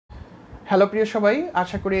Hello প্রিয় সবাই,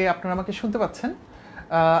 আশা করি আপনারা আমাকে শুনতে পাচ্ছেন।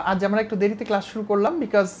 আজ আমরা একটু দেরিতে ক্লাস শুরু করলাম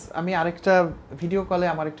বিকজ আমি আরেকটা ভিডিও কলে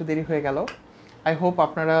আমার একটু দেরি হয়ে গেল। আই হোপ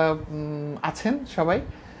আপনারা আছেন সবাই।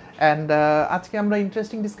 অ্যান্ড আজকে আমরা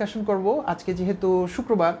ইন্টারেস্টিং ডিসকাশন করব। আজকে যেহেতু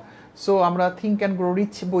শুক্রবার, সো আমরা থিঙ্ক অ্যান্ড গ্রো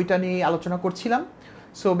রিচ বইটা নিয়ে আলোচনা করছিলাম।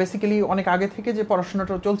 সো বেসিক্যালি অনেক আগে থেকে যে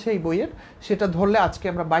পড়াশোনাটা চলছে এই বইয়ের, সেটা ধরলে আজকে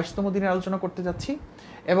আমরা 22তম দিনের আলোচনা করতে যাচ্ছি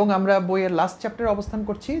এবং আমরা বইয়ের লাস্ট চ্যাপ্টারে অবস্থান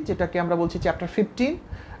করছি, যেটাকে আমরা বলছি চ্যাপ্টার 15।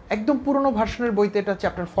 একদম পুরনো ভার্সনের বইতে এটা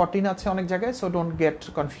চ্যাপ্টার 14 আছে অনেক জায়গায়, সো ডোন্ট গেট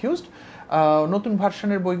কনফিউজড। নতুন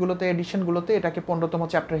ভার্সনের বইগুলোতে, এডিশনগুলোতে এটাকে 15তম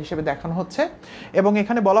চ্যাপ্টার হিসেবে দেখানো হচ্ছে এবং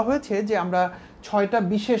এখানে বলা হয়েছে যে আমরা 6টা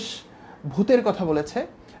বিশেষ ভূতের কথা বলেছে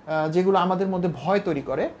যেগুলো আমাদের মধ্যে ভয় তৈরি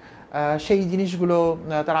করে, সেই জিনিসগুলো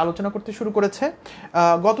তারা আলোচনা করতে শুরু করেছে।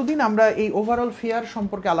 গতদিন আমরা এই ওভারঅল ফেয়ার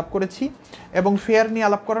সম্পর্কে আলাপ করেছি এবং ফেয়ার নিয়ে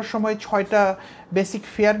আলাপ করার সময় 6টা বেসিক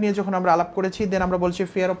ফেয়ার নিয়ে যখন আমরা আলাপ করেছি, দেন আমরা বলছি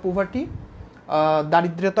ফেয়ার অফ পভার্টি,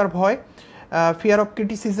 দারিদ্রতার ভয়, ফিয়ার অফ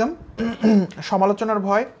ক্রিটিসিজম, সমালোচনার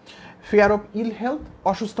ভয়, ফিয়ার অফ ইল হেলথ,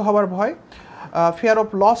 অসুস্থ হওয়ার ভয়, fear of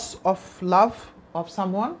loss of love of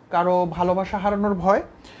someone, কারো ভালোবাসা হারানোর ভয়,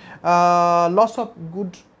 লস অফ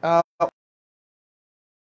গুড,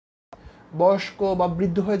 বয়স্ক বা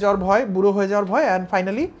বৃদ্ধ হয়ে যাওয়ার ভয়, বুড়ো হয়ে যাওয়ার ভয়, and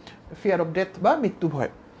finally fear of death বা মৃত্যু ভয়।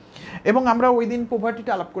 এবং আমরা ওই দিন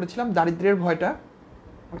পভার্টিটা আলাপ করেছিলাম, দারিদ্র্যের ভয়টা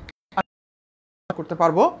করতে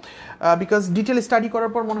পারবো বিকজ ডিটেল স্টাডি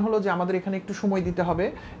করার পর মনে হলো যে আমাদের এখানে একটু সময় দিতে হবে।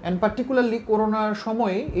 অ্যান্ড পার্টিকুলারলি করোনার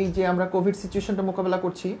সময়ে, এই যে আমরা কোভিড সিচুয়েশনটা মোকাবেলা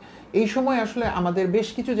করছি, এই সময় আসলে আমাদের বেশ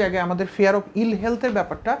কিছু জায়গায় আমাদের ফিয়ার অফ ইল হেলথের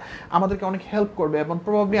ব্যাপারটা আমাদেরকে অনেক হেল্প করবে এবং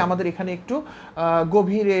প্রবাবলি আমাদের এখানে একটু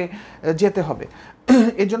গভীরে যেতে হবে।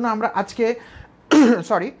 এর জন্য আমরা আজকে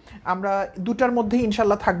আমরা দুটার মধ্যে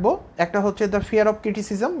ইনশাল্লাহ থাকবো। একটা হচ্ছে দ্য ফিয়ার অফ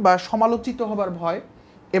ক্রিটিসিজম বা সমালোচিত হবার ভয়,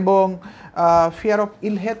 এবং ফিয়ার অফ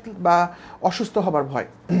ইল হেলথ বা অসুস্থ হবার ভয়।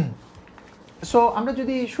 সো আমরা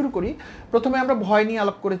যদি শুরু করি, প্রথমে আমরা ভয় নিয়ে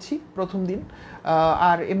আলাপ করেছি প্রথম দিন,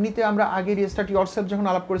 আর এমনিতে আমরা আগে রিস্টার্ট ইয়োরসেলফ যখন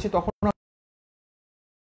আলাপ করেছি তখন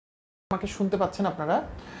আমাকে শুনতে পাচ্ছেন আপনারা,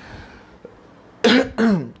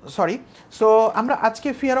 সরি। সো আমরা আজকে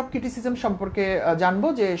ফিয়ার অফ ক্রিটিসিজম সম্পর্কে জানবো,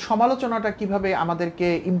 যে সমালোচনাটা কিভাবে আমাদেরকে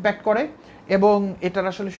ইম্প্যাক্ট করে এবং এটার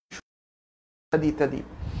আসলে ইত্যাদি।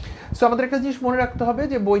 সো আমাদের একটা জিনিস মনে রাখতে হবে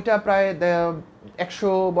যে বইটা প্রায়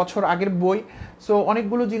 100 বছর আগের বই। সো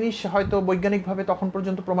অনেকগুলো জিনিস হয়তো বৈজ্ঞানিকভাবে তখন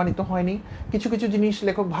পর্যন্ত প্রমাণিত হয়নি, কিছু কিছু জিনিস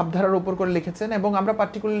লেখক ভাবধারার উপর করে লিখেছেন এবং আমরা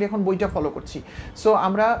পার্টিকুলারলি এখন বইটা ফলো করছি। সো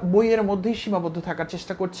আমরা বইয়ের মধ্যেই সীমাবদ্ধ থাকার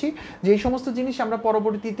চেষ্টা করছি। যে এই সমস্ত জিনিস আমরা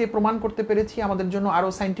পরবর্তীতে প্রমাণ করতে পেরেছি, আমাদের জন্য আরও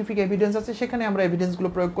সায়েন্টিফিক এভিডেন্স আছে, সেখানে আমরা এভিডেন্সগুলো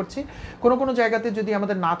প্রয়োগ করছি। কোনো কোনো জায়গাতে যদি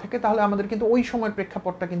আমাদের না থাকে, তাহলে আমাদের কিন্তু ওই সময়ের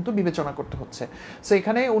প্রেক্ষাপটটা কিন্তু বিবেচনা করতে হচ্ছে। সো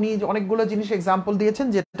এখানে উনি অনেকগুলো জিনিস এক্সাম্পল দিয়েছেন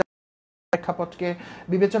যেটা প্রেক্ষাপটকে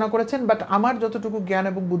বিবেচনা করেছেন, বাট আমার যতটুকু জ্ঞান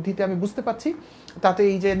এবং বুদ্ধিতে আমি বুঝতে পারছি, তাতে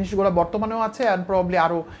এই যে জিনিসগুলো বর্তমানেও আছে অ্যান্ড প্রবাবলি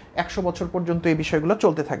আরও 100 বছর পর্যন্ত এই বিষয়গুলো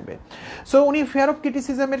চলতে থাকবে। সো উনি ফেয়ার অফ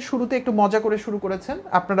ক্রিটিসিজমের শুরুতে একটু মজা করে শুরু করেছেন।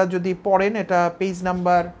 আপনারা যদি পড়েন, এটা পেজ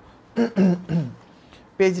নাম্বার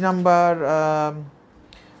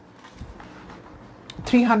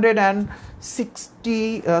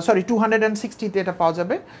 260-তে এটা পাওয়া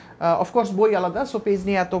যাবে। অফকোর্স বই আলাদা, সো পেজ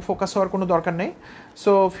নিয়ে এত ফোকাস হওয়ার কোনো দরকার নেই।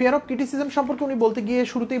 সো ফিয়ার অফ ক্রিটিসিজম সম্পর্কে উনি বলতে গিয়ে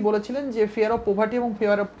শুরুতেই বলেছিলেন যে ফিয়ার অফ পভার্টি এবং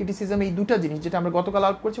ফিয়ার অফ ক্রিটিসিজম, এই দুটা জিনিস যেটা আমরা গতকাল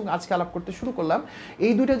আলাপ করছি এবং আজকে আলাপ করতে শুরু করলাম,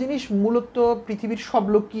 এই দুটা জিনিস মূলত পৃথিবীর সব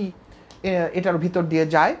লোকই এটার ভিতর দিয়ে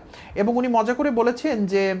যায়। এবং উনি মজা করে বলেছেন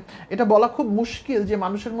যে এটা বলা খুব মুশকিল যে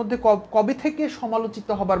মানুষের মধ্যে কবে থেকে সমালোচিত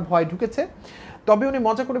হবার ভয় ঢুকেছে। তবে উনি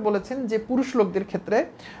মজা করে বলেছেন যে পুরুষ লোকদের ক্ষেত্রে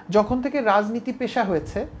যখন থেকে রাজনীতি পেশা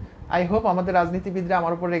হয়েছে, আই হোপ আমাদের রাজনীতিবিদরা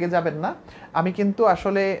আমার উপর রেগে যাবেন না, আমি কিন্তু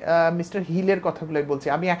আসলে মিস্টার হিলের কথাগুলোই বলছি,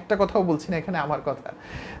 আমি একটা কথাও বলছি না এখানে আমার কথা।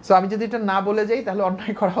 সো আমি যদি এটা না বলে যাই তাহলে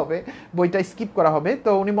অন্যায় করা হবে, বইটা স্কিপ করা হবে। তো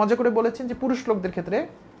উনি মজা করে বলেছেন যে পুরুষ লোকদের ক্ষেত্রে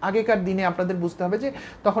আগেকার দিনে আপনাদের বুঝতে হবে যে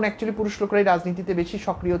তখন অ্যাকচুয়ালি পুরুষ লোকরাই রাজনীতিতে বেশি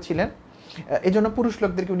সক্রিয় ছিলেন, এই জন্য পুরুষ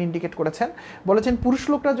লোকদেরকে উনি ইন্ডিকেট করেছেন। বলেছেন পুরুষ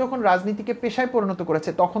লোকরা যখন রাজনীতিকে পেশায় পরিণত করেছে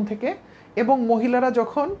তখন থেকে, এবং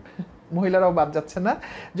মহিলারাও বাদ যাচ্ছে না,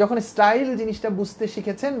 যখন স্টাইল জিনিসটা বুঝতে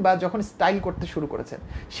শিখেছেন বা যখন স্টাইল করতে শুরু করেছেন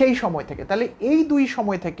সেই সময় থেকে, তাহলে এই দুই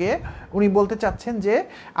সময় থেকে উনি বলতে চাচ্ছেন যে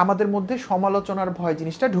আমাদের মধ্যে সমালোচনার ভয়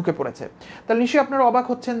জিনিসটা ঢুকে পড়েছে। তাহলে নিশ্চয়ই আপনারা অবাক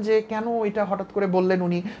হচ্ছেন যে কেন এটা হঠাৎ করে বললেন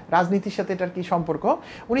উনি, রাজনীতির সাথে এটার কি সম্পর্ক।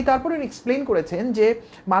 উনি তারপরে এক্সপ্লেইন করেছেন যে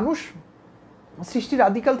মানুষ সৃষ্টির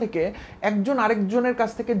আদিকাল থেকে একজন আরেকজনের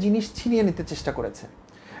কাছ থেকে জিনিস ছিনিয়ে নিতে চেষ্টা করেছে,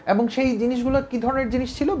 এবং সেই জিনিসগুলো কী ধরনের জিনিস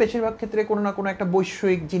ছিল, বেশিরভাগ ক্ষেত্রে কোনো না কোনো একটা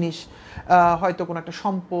বৈষয়িক জিনিস, হয়তো কোনো একটা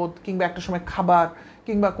সম্পদ কিংবা একটা সময় খাবার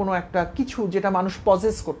কিংবা কোনো একটা কিছু যেটা মানুষ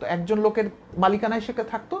পজেস করতো, একজন লোকের মালিকানায় সেটা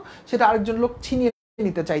থাকতো, সেটা আরেকজন লোক ছিনিয়ে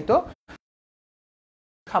নিতে চাইতো,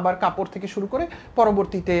 খাবার কাপড় থেকে শুরু করে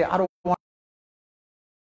পরবর্তীতে আরো।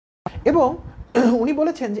 এবং উনি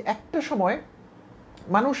বলেছেন যে একটা সময়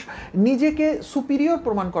মানুষ নিজেকে সুপিরিয়র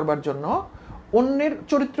প্রমাণ করবার জন্য অন্যের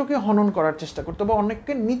চরিত্রকে হনন করার চেষ্টা করতো বা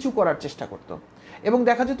অন্যকে নিচু করার চেষ্টা করতো, এবং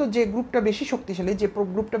দেখা যেত যে গ্রুপটা বেশি শক্তিশালী, যে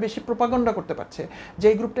গ্রুপটা বেশি প্রোপাগান্ডা করতে পারছে, যে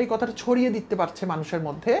গ্রুপটা এই কথাটা ছড়িয়ে দিতে পারছে মানুষের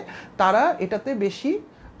মধ্যে, তারা এটাতে বেশি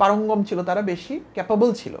পারঙ্গম ছিল, তারা বেশি ক্যাপাবল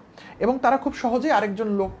ছিল, এবং তারা খুব সহজে আরেকজন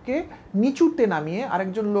লোককে নিচুতে নামিয়ে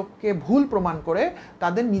আরেকজন লোককে ভুল প্রমাণ করে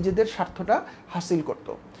তাদের নিজেদের স্বার্থটা হাসিল করত।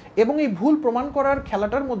 এবং এই ভুল প্রমাণ করার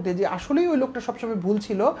খেলাটার মধ্যে যে আসলেই ওই লোকটা সবসময় ভুল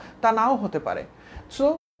ছিল তা নাও হতে পারে। সো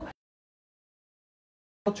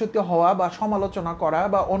আলোচিত হওয়া বা সমালোচনা করা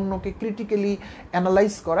বা অন্যকে ক্রিটিক্যালি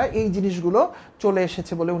অ্যানালাইজ করা, এই জিনিসগুলো চলে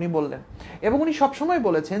এসেছে বলে উনি বললেন। এবং উনি সবসময়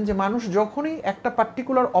বলেছেন যে মানুষ যখনই একটা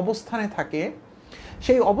পার্টিকুলার অবস্থানে থাকে,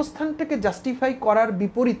 সেই অবস্থানটাকে জাস্টিফাই করার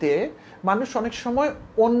বিপরীতে মানুষ অনেক সময়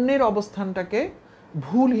অন্যের অবস্থানটাকে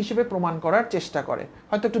ভুল হিসেবে প্রমাণ করার চেষ্টা করে।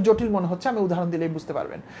 হয়তো একটু জটিল মনে হচ্ছে, আমি উদাহরণ দিলেই বুঝতে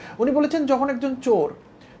পারবেন। উনি বলেছেন যখন একজন চোর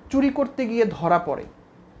চুরি করতে গিয়ে ধরা পড়ে,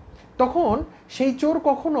 তখন সেই চোর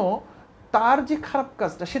কখনো তার যে খারাপ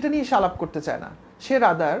কাজটা সেটা নিয়ে সে আলাপ করতে চায় না। সে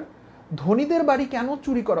রাদার ধনীদের বাড়ি কেন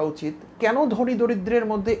চুরি করা উচিত, কেন ধনী দরিদ্রের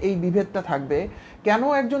মধ্যে এই বিভেদটা থাকবে, কেন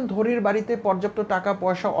একজন ধনীর বাড়িতে পর্যাপ্ত টাকা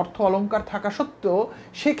পয়সা অর্থ অলংকার থাকা সত্ত্বেও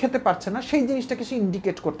সে খেতে পারছে না, সেই জিনিসটাকে সে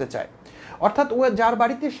ইন্ডিকেট করতে চায়। অর্থাৎ ও যার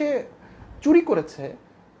বাড়িতে সে চুরি করেছে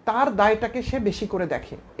তার দায়টাকে সে বেশি করে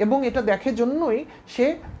দেখে, এবং এটা দেখে জন্যই সে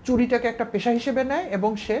চুরিটাকে একটা পেশা হিসেবে নেয়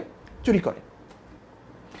এবং সে চুরি করে।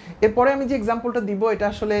 এরপরে আমি যে এক্সাম্পলটা দিব এটা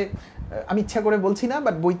আসলে আমি ইচ্ছা করে বলছি না,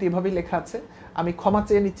 বাট বইতে এভাবেই লেখা আছে, আমি ক্ষমা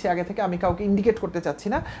চেয়ে নিচ্ছি আগে থেকে, আমি কাউকে ইন্ডিকেট করতে চাচ্ছি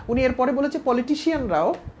না। উনি এরপরে বলেছে পলিটিশিয়ানরাও,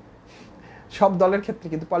 সব দলের ক্ষেত্রে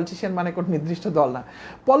কিন্তু পলিটিশিয়ান মানে কোনো নির্দিষ্ট দল না,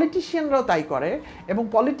 পলিটিশিয়ানরাও তাই করে, এবং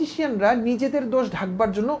পলিটিশিয়ানরা নিজেদের দোষ ঢাকবার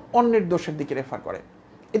জন্য অন্যের দোষের দিকে রেফার করে।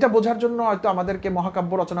 এটা বোঝার জন্য হয়তো আমাদেরকে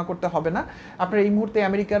মহাকাব্য রচনা করতে হবে না। আপনার এই মুহূর্তে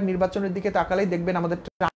আমেরিকার নির্বাচনের দিকে তাকালেই দেখবেন আমাদের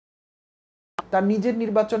তার নিজের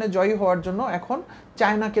নির্বাচনে জয়ী হওয়ার জন্য এখন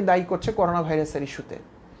চায়নাকে দায়ী করছে করোনা ভাইরাসের ইস্যুতে।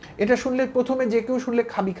 এটা শুনলে প্রথমে যে কেউ শুনলে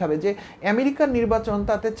খাবে যে আমেরিকার নির্বাচন,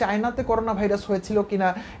 তাতে চায়নাতে করোনা ভাইরাস হয়েছিল কিনা,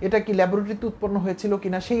 এটা কি ল্যাবরেটরিতে উৎপন্ন হয়েছিল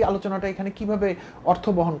কিনা, সেই আলোচনাটা এখানে কিভাবে অর্থ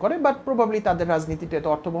বহন করে। বাট প্রবাবলি তাদের রাজনীতিতে এটা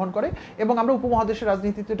অর্থ বহন করে, এবং আমরা উপমহাদেশের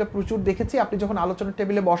রাজনীতিতে এটা প্রচুর দেখেছি। আপনি যখন আলোচনার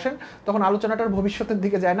টেবিলে বসেন তখন আলোচনাটার ভবিষ্যতের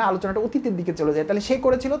দিকে যায় না, আলোচনাটা অতীতের দিকে চলে যায়। তাহলে সে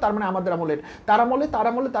করেছিল, তার মানে আমাদের আমলের, তার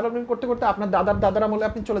আমলে করতে করতে আপনার দাদার আমলে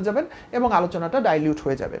আপনি চলে যাবেন এবং আলোচনাটা ডাইলিউট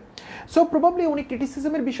হয়ে যাবে। সো প্রবাবলি উনি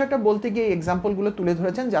ক্রিটিসিজমের বিষয়টা বলতে গিয়ে এক্সাম্পলগুলো তুলে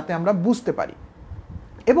ধরেছেন যাতে আমরা বুঝতে পারি।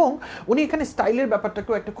 এবং উনি এখানে স্টাইলের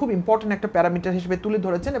ব্যাপারটাকেও একটা খুব ইম্পর্টেন্ট একটা প্যারামিটার হিসেবে তুলে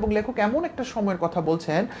ধরেছেন, এবং লেখক এমন একটা সময়ের কথা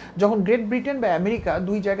বলছেন যখন গ্রেট ব্রিটেন বা আমেরিকা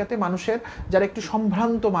দুই জায়গাতে মানুষের যারা একটু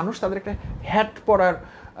সম্ভ্রান্ত মানুষ তাদের একটা হ্যাট পরার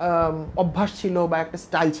অভ্যাস ছিল বা একটা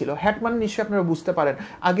স্টাইল ছিল। হ্যাট মানে নিশ্চয়ই আপনারা বুঝতে পারেন,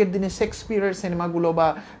 আগের দিনে শেক্সপিয়ারের সিনেমাগুলো বা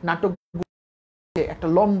নাটক একটা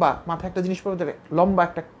লম্বা মাথায় একটা জিনিস পড়তে, লম্বা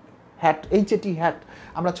একটা হ্যাট, এইচএটি হ্যাট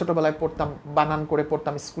আমরা ছোটবেলায় পড়তাম, বানান করে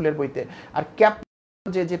পড়তাম স্কুলের বইতে। আর ক্যাপ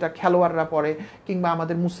যেটা খেলোয়াড়রা পরে কিংবা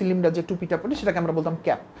আমাদের মুসলিমরা যে টুপিটা পরে সেটাকে আমরা বলতাম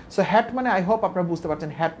ক্যাপ। সো হ্যাট মানে আই হোপ আপনারা বুঝতে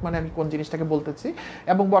পারছেন হ্যাট মানে আমি কোন জিনিসটাকে বলতেছি,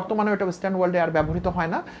 এবং বর্তমানে এটা ওয়েস্টার্ন ওয়ার্ল্ডে আর ব্যবহৃত হয়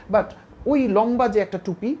না। বাট ওই লম্বা যে একটা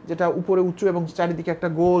টুপি যেটা উপরে উঁচু এবং চারিদিকে একটা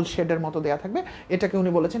গোল শেডের মতো দেয়া থাকবে, এটাকে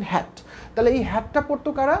উনি বলেছেন হ্যাট। তাহলে এই হ্যাটটা পরতো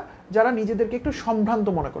কারা? যারা নিজেদেরকে একটু সম্ভ্রান্ত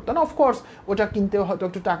মনে করতো না। অফকোর্স ওটা কিনতেও হয়তো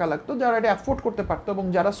একটু টাকা লাগতো, যারা এটা অ্যাফোর্ড করতে পারতো এবং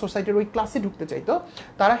যারা সোসাইটির ওই ক্লাসে ঢুকতে চাইতো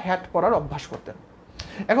তারা হ্যাট পরার অভ্যাস করতেন।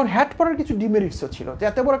 এখন হ্যাট পরার কিছু ডিমেরিটসও ছিল, যে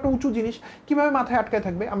এত বড় একটা উঁচু জিনিস কিভাবে মাথায় আটকায়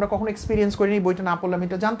থাকবে, আমরা কখনো এক্সপিরিয়েন্স করিনি, বইটা না পড়লে আমি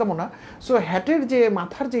এটা জানতামও না। সো হ্যাটের যে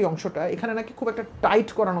মাথার যে অংশটা এখানে নাকি খুব একটা টাইট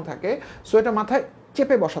করানো থাকে, সো এটা মাথায়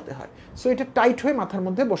চেপে বসাতে হয়, সো এটা টাইট হয়ে মাথার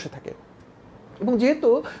মধ্যে বসে থাকে। এবং যেহেতু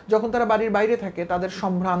যখন তারা বাড়ির বাইরে থাকে তাদের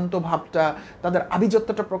সম্ভ্রান্ত ভাবটা, তাদের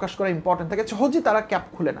আভিজাত্যটা প্রকাশ করা ইম্পর্টেন্ট থাকে, সহজে তারা ক্যাপ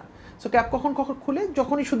খুলে না। সো ক্যাপ কখন খুলে?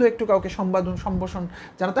 যখনই শুধু একটু কাউকে সম্ভাষণ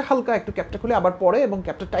জানাতে হালকা একটু ক্যাপটা খুলে আবার পরে এবং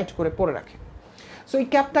ক্যাপটা টাইট করে পরে রাখে। সো এই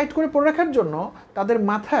ক্যাপ টাইট করে পরে রাখার জন্য তাদের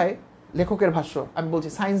মাথায়, লেখকের ভাষ্য, আমি বলছি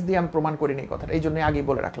সায়েন্স দিয়ে আমি প্রমাণ করিনি এই কথাটা, এই জন্য আগেই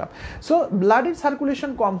বলে রাখলাম, সো ব্লাডের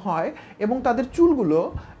সার্কুলেশন কম হয় এবং তাদের চুলগুলো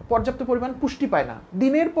পর্যাপ্ত পরিমাণ পুষ্টি পায় না।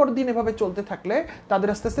 দিনের পর দিন এভাবে চলতে থাকলে তাদের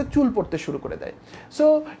আস্তে আস্তে চুল পড়তে শুরু করে দেয়। সো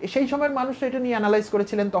সেই সময়ের মানুষরা এটা নিয়ে অ্যানালাইজ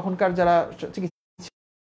করেছিলেন, তখনকার যারা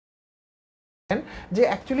যে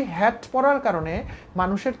অ্যাকচুয়ালি হ্যাট পরার কারণে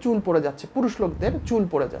মানুষের চুল পড়ে যাচ্ছে, পুরুষ লোকদের চুল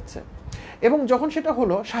পড়ে যাচ্ছে। এবং যখন সেটা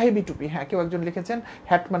হলো সাহেবি টুপি, হ্যাঁ কেউ একজন লিখেছেন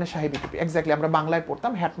হ্যাট মানে সাহেবি টুপি, এক্স্যাক্টলি আমরা বাংলায়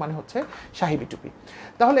পড়তাম হ্যাট মানে হচ্ছে সাহেবি টুপি।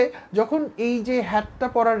 তাহলে যখন এই যে হ্যাটটা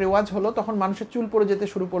পরার রেওয়াজ হলো তখন মানুষের চুল পড়ে যেতে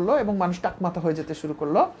শুরু করলো এবং মানুষ টাকমাথা হয়ে যেতে শুরু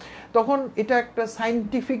করলো। তখন এটা একটা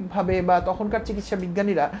সায়েন্টিফিকভাবে বা তখনকার চিকিৎসা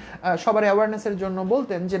বিজ্ঞানীরা সবার অ্যাওয়ারনেসের জন্য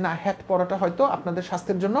বলতেন যে না, হ্যাট পরাটা হয়তো আপনাদের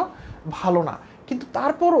স্বাস্থ্যের জন্য ভালো না, কিন্তু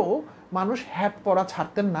তারপরও মানুষ হ্যাট পরা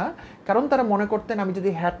ছাড়তেন না, কারণ তারা মনে করতেন আমি যদি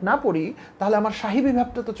হ্যাট না পরি তাহলে আমার সাহিবি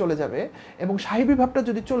ভাবটা তো চলে যাবে, এবং সাহিবি ভাবটা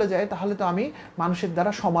যদি চলে যায় তাহলে তো আমি মানুষের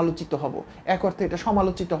দ্বারা সমালোচিত হব, এক অর্থে এটা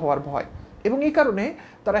সমালোচিত হওয়ার ভয়, এবং এই কারণে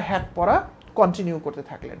তারা হ্যাট পরা কন্টিনিউ করতে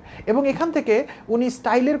থাকলেন। এবং এখান থেকে উনি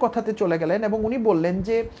স্টাইলের কথাতে চলে গেলেন এবং উনি বললেন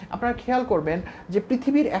যে আপনারা খেয়াল করবেন যে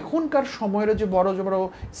পৃথিবীর এখনকার সময়ের যে বড় বড়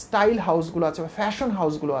স্টাইল হাউসগুলো আছে বা ফ্যাশন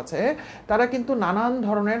হাউসগুলো আছে, তারা কিন্তু নানান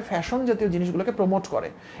ধরনের ফ্যাশন জাতীয় জিনিসগুলোকে প্রমোট করে।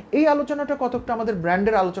 এই আলোচনাটা কতকটা আমাদের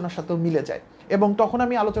ব্র্যান্ডের আলোচনার সাথেও মিলে যায়, এবং তখন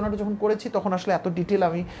আমি আলোচনাটা যখন করেছি তখন আসলে এত ডিটেল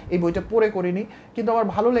আমি এই বইটা পড়ে করিনি, কিন্তু আমার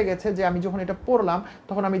ভালো লেগেছে যে আমি যখন এটা পড়লাম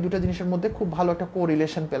তখন আমি দুটো জিনিসের মধ্যে খুব ভালো একটা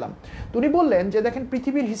কোরিলেশন পেলাম। তো উনি বললেন যে দেখেন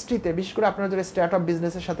পৃথিবীর হিস্ট্রিতে, বিশেষ করে আপনারা যারা স্টার্ট আপ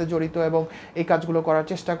বিজনেসের সাথে জড়িত এবং এই কাজগুলো করার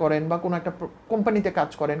চেষ্টা করেন বা কোনো একটা কোম্পানিতে কাজ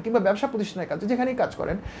করেন কিংবা ব্যবসা প্রতিষ্ঠানের কাজ, যেখানেই কাজ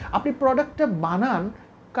করেন, আপনি প্রোডাক্টটা বানান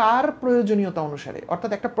কার প্রয়োজনীয়তা অনুসারে।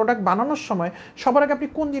 অর্থাৎ একটা প্রোডাক্ট বানানোর সময় সবার আগে আপনি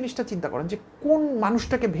কোন জিনিসটা চিন্তা করেন যে কোন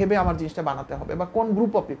মানুষটাকে ভেবে আমার জিনিসটা বানাতে হবে, বা কোন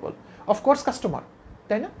group of people, of course customer,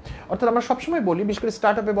 তাই না? অর্থাৎ আমরা সবসময় বলি, বিশেষ করে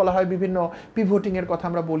স্টার্ট আপে বলা হয় বিভিন্ন পিভটিংয়ের কথা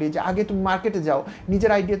আমরা বলি যে আগে তুমি মার্কেটে যাও,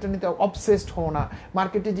 নিজের আইডিয়াটা নিতে অবসেসড হও না,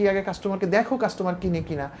 মার্কেটে যে আগে কাস্টমারকে দেখো কাস্টমার কিনে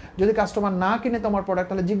কিনা, যদি কাস্টমার না কিনে তোমার প্রোডাক্ট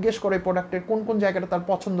তাহলে জিজ্ঞেস করে প্রোডাক্টের কোন কোন জায়গাটা তার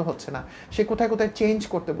পছন্দ হচ্ছে না, সে কোথায় কোথায় চেঞ্জ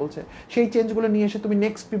করতে বলছে, সেই চেঞ্জগুলো নিয়ে এসে তুমি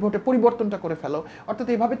নেক্সট পিভটে পরিবর্তনটা করে ফেলো। অর্থাৎ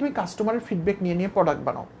এইভাবে তুমি কাস্টমারের ফিডব্যাক নিয়ে নিয়ে প্রোডাক্ট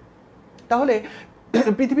বানাও। তাহলে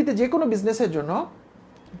পৃথিবীতে যে কোনো বিজনেসের জন্য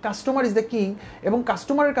কাস্টমার ইজ দ্য কিং, এবং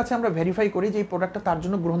কাস্টমারের কাছে আমরা ভেরিফাই করি যে এই প্রোডাক্টটা তার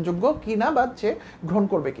জন্য গ্রহণযোগ্য কিনা বা সে গ্রহণ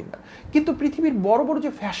করবে কিনা। কিন্তু পৃথিবীর বড় বড়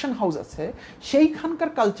যে ফ্যাশন হাউস আছে সেইখানকার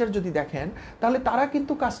কালচার যদি দেখেন তাহলে তারা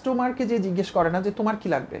কিন্তু কাস্টমারকে যে জিজ্ঞেস করে না যে তোমার কি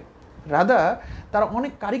লাগবে, রাদার তারা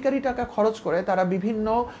অনেক কারি টাকা খরচ করে তারা বিভিন্ন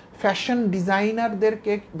ফ্যাশন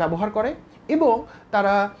ডিজাইনারদেরকে ব্যবহার করে, এবং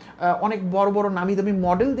তারা অনেক বড় বড় নামি দামি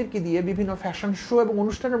মডেলদেরকে দিয়ে বিভিন্ন ফ্যাশন শো এবং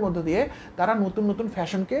অনুষ্ঠানের মধ্য দিয়ে তারা নতুন নতুন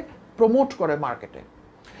ফ্যাশনকে প্রমোট করে মার্কেটে।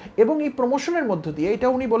 এবং এই প্রমোশনের মধ্য দিয়ে, এটা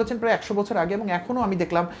উনি বলেছেন প্রায় 100 বছর আগে, এবং এখনও আমি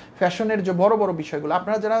দেখলাম ফ্যাশনের যে বড় বড় বিষয়গুলো,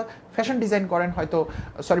 আপনারা যারা ফ্যাশন ডিজাইন করেন হয়তো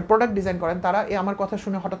প্রোডাক্ট ডিজাইন করেন, তারা আমার কথা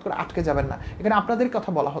শুনে হঠাৎ করে আটকে যাবেন না, এখানে আপনাদের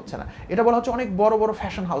কথা বলা হচ্ছে না, এটা বলা হচ্ছে অনেক বড় বড়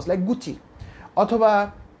ফ্যাশন হাউস লাইক গুচি অথবা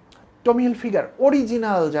টমি হিলফিগার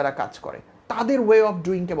অরিজিনাল যারা কাজ করে তাদের ওয়ে অফ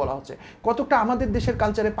ডুইংকে বলা হচ্ছে। কতটা আমাদের দেশের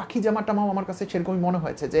কালচারে পাখি জামা টামাও আমার কাছে সেরকমই মনে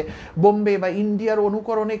হয়েছে যে বোম্বে বা ইন্ডিয়ার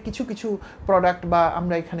অনুকরণে কিছু কিছু প্রোডাক্ট বা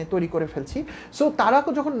আমরা এখানে তৈরি করে ফেলছি। সো তারা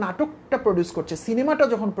যখন নাটকটা প্রডিউস করছে, সিনেমাটা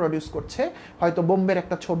যখন প্রডিউস করছে, হয়তো বোম্বের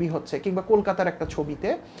একটা ছবি হচ্ছে কিংবা কলকাতার একটা ছবিতে,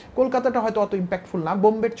 কলকাতাটা হয়তো অত ইম্প্যাক্টফুল না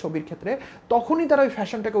বোম্বের ছবির ক্ষেত্রে, তখনই তারা ওই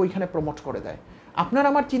ফ্যাশনটাকে ওইখানে প্রমোট করে দেয়। আপনার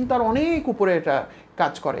আমার চিন্তার অনেক উপরে এটা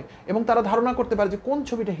কাজ করে, এবং তারা ধারণা করতে পারে যে কোন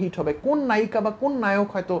ছবিটা হিট হবে, কোন নায়িকা বা কোন নায়ক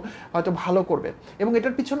হয়তো ভালো করবে, এবং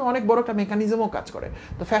এটার পিছনে অনেক বড় একটা মেকানিজমও কাজ করে।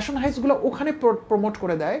 তো ফ্যাশন হাউসগুলো ওখানে প্রমোট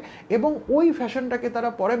করে দেয় এবং ওই ফ্যাশনটাকে তারা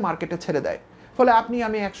পরে মার্কেটে ছেড়ে দেয়। ফলে আপনি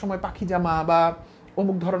আমি এক সময় পাখি জামা বা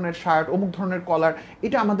অমুক ধরনের শার্ট, অমুক ধরনের কলার,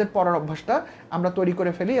 এটা আমাদের পরার অভ্যাসটা আমরা তৈরি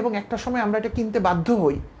করে ফেলি, এবং একটা সময় আমরা এটা কিনতে বাধ্য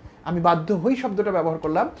হই। আমি বাধ্য হই শব্দটা ব্যবহার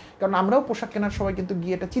করলাম, কারণ আমরাও পোশাক কেনার সময় কিন্তু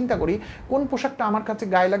গিয়ে এটা চিন্তা করি কোন পোশাকটা আমার কাছে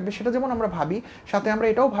গায়ে লাগবে, সেটা যেমন আমরা ভাবি, সাথে আমরা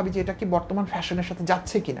এটাও ভাবি যে এটা কি বর্তমান ফ্যাশনের সাথে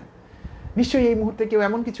যাচ্ছে কিনা। নিশ্চয়ই এই মুহূর্তে কেউ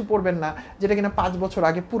এমন কিছু পরবেন না যেটা কিনা 5 বছর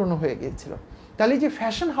আগে পুরনো হয়ে গিয়েছিল। তাহলে যে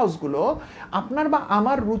ফ্যাশন হাউসগুলো আপনার বা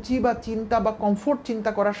আমার রুচি বা চিন্তা বা কমফোর্ট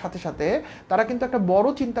চিন্তা করার সাথে সাথে তারা কিন্তু একটা বড়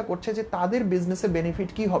চিন্তা করছে যে তাদের বিজনেসে বেনিফিট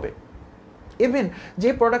কি হবে। ইভেন যে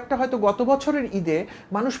প্রোডাক্টটা হয়তো গত বছরের ঈদে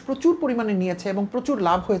মানুষ প্রচুর পরিমাণে নিয়েছে এবং প্রচুর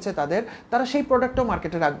লাভ হয়েছে তারা সেই প্রোডাক্টটাও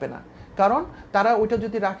মার্কেটে রাখবে না, কারণ তারা ওইটা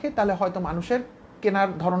যদি রাখে তাহলে হয়তো মানুষের কেনার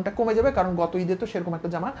ধরনটা কমে যাবে, কারণ গত ঈদে তো সেরকম একটা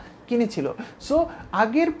জামা কিনেছিল। সো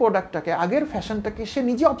আগের প্রোডাক্টটাকে, আগের ফ্যাশনটাকে সে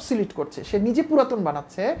নিজে অবসলিট করছে, সে নিজে পুরাতন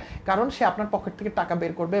বানাচ্ছে, কারণ সে আপনার পকেট থেকে টাকা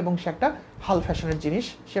বের করবে এবং সে একটা হাল ফ্যাশনের জিনিস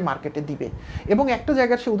সে মার্কেটে দিবে। এবং একটা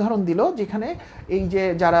জায়গার সে উদাহরণ দিল যেখানে এই যে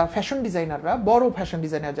যারা ফ্যাশন ডিজাইনাররা, বড় ফ্যাশন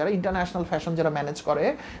ডিজাইনার যারা ইন্টারন্যাশনাল ফ্যাশন যারা ম্যানেজ করে,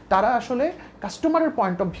 তারা আসলে কাস্টমারের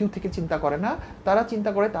পয়েন্ট অফ ভিউ থেকে চিন্তা করে না, তারা চিন্তা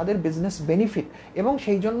করে তাদের বিজনেস বেনিফিট, এবং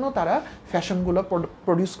সেই জন্য তারা ফ্যাশনগুলো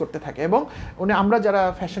প্রডিউস করতে থাকে। এবং আমরা যারা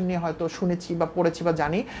ফ্যাশন নিয়ে হয়তো শুনেছি বা পড়েছি বা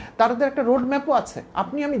জানি, তাদের একটা রোড ম্যাপও আছে,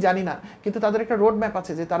 আপনি আমি জানি না, কিন্তু তাদের একটা রোড ম্যাপ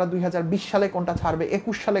আছে যে তারা 2020 সালে কোনটা ছাড়বে,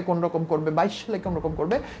 21 সালে কোন রকম করবে, 22 সালে কোন রকম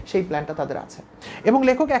করবে, সেই প্ল্যানটা তাদের আছে। এবং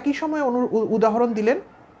লেখক একই সময় উদাহরণ দিলেন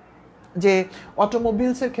যে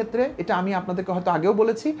অটোমোবিলসের ক্ষেত্রে, এটা আমি আপনাদেরকে হয়তো আগেও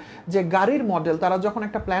বলেছি, যে গাড়ির মডেল তারা যখন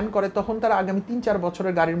একটা প্ল্যান করে তখন তারা আগামী 3-4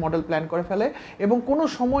 বছরের গাড়ির মডেল প্ল্যান করে ফেলে, এবং কোনো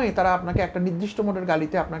সময়ে তারা আপনাকে একটা নির্দিষ্ট মডেল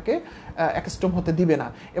গাড়িতে আপনাকে অ্যাকাস্টম হতে দিবে না।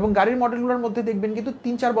 এবং গাড়ির মডেলগুলোর মধ্যে দেখবেন কিন্তু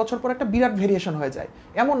 3-4 বছর পর একটা বিরাট ভেরিয়েশন হয়ে যায়,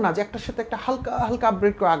 এমন না যে একটার সাথে একটা হালকা হালকা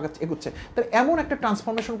আপগ্রেড করে এগুচ্ছে, তার এমন একটা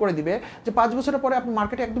ট্রান্সফরমেশন করে দিবে যে 5 বছরের পরে আপনি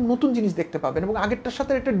মার্কেটে একদম নতুন জিনিস দেখতে পাবেন, এবং আগেরটার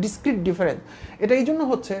সাথে একটা ডিসক্রিট ডিফারেন্স। এটা এই জন্য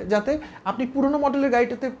হচ্ছে যাতে আপনি পুরোনো মডেলের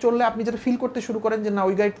গাড়িটাতে চললে আপনি আপনি যেটা ফিল করতে শুরু করেন যে না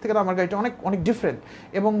ওই গাড়ি থেকে আমার গাড়িটা অনেক অনেক ডিফারেন্ট,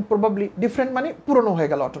 এবং প্রবাবলি ডিফারেন্ট মানে পুরনো হয়ে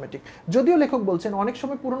গেল অটোমেটিক। যদিও লেখক বলছেন অনেক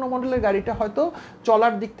সময় পুরনো মডেলের গাড়িটা হয়তো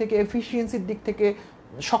চলার দিক থেকে, এফিসিয়েন্সির দিক থেকে,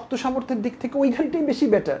 শক্ত সামর্থ্যের দিক থেকে ওই গাড়িটাই বেশি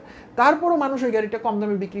বেটার, তারপরও মানুষ ওই গাড়িটা কম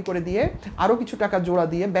দামে বিক্রি করে দিয়ে আরও কিছু টাকা জোড়া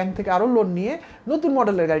দিয়ে ব্যাংক থেকে আরও লোন নিয়ে নতুন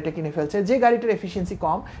মডেলের গাড়িটা কিনে ফেলছে, যে গাড়িটার এফিসিয়েন্সি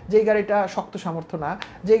কম, যেই গাড়িটা শক্ত সামর্থ্য না,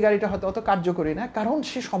 যেই গাড়িটা হয়তো অত কার্যকরী না, কারণ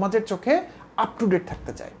সে সমাজের চোখে আপ টু ডেট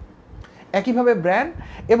থাকতে চায়। একইভাবে ব্র্যান্ড,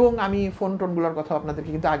 এবং আমি ফোন টোনগুলোর কথা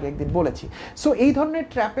আপনাদেরকে কিন্তু আগে একদিন বলেছি। সো এই ধরনের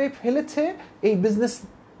ট্র্যাপে ফেলেছে এই বিজনেস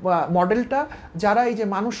মডেলটা, যারা এই যে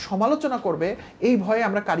মানুষ সমালোচনা করবে এই ভয়ে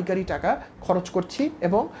আমরা কারি টাকা খরচ করছি,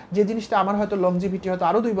 এবং যে জিনিসটা আমার হয়তো লংজিভিটি হয়তো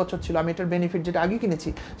আরও 2 বছর ছিল, আমি এটার বেনিফিট যেটা আগে কিনেছি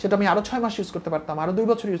সেটা আমি আরও 6 মাস ইউজ করতে পারতাম, আরও 2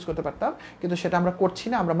 বছর ইউজ করতে পারতাম, কিন্তু সেটা আমরা করছি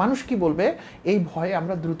না। আমরা মানুষ কি বলবে এই ভয়ে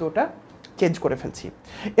আমরা দ্রুত ওটা চেঞ্জ করে ফেলছি।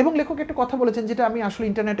 এবং লেখক একটা কথা বলেছেন যেটা আমি আসলে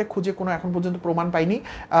ইন্টারনেটে খুঁজে কোনো এখন পর্যন্ত প্রমাণ পাইনি,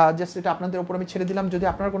 জাস্ট এটা আপনাদের উপর আমি ছেড়ে দিলাম, যদি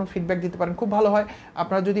আপনারা কোনো ফিডব্যাক দিতে পারেন খুব ভালো হয়।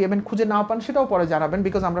 আপনারা যদি এমন খুঁজে নাও পান সেটাও পরে জানাবেন,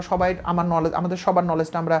 বিকজ আমরা সবাই আমাদের সবার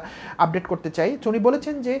নলেজটা আমরা আপডেট করতে চাই। তো উনি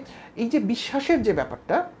বলেছেন যে এই যে বিশ্বাসের যে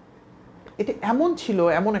ব্যাপারটা, এটা এমন ছিল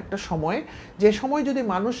এমন একটা সময়, যে সময় যদি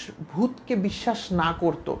মানুষ ভূতকে বিশ্বাস না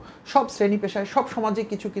করত, সব শ্রেণী পেশায় সব সমাজে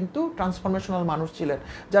কিছু কিন্তু ট্রান্সফরমেশনাল মানুষ ছিলেন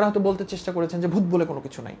যারা হয়তো বলতে চেষ্টা করেছেন যে ভূত বলে কোনো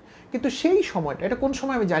কিছু নাই, কিন্তু সেই সময়টা, এটা কোন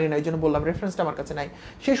সময় আমি জানি না, এই জন্য বললাম রেফারেন্সটা আমার কাছে নাই,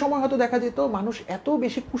 সেই সময় হয়তো দেখা যেত মানুষ এত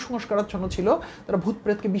বেশি কুসংস্কারাচ্ছন্ন ছিল তারা ভূত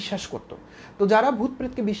প্রেতকে বিশ্বাস করত। তো যারা ভূত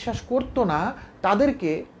প্রেতকে বিশ্বাস করতো না তাদেরকে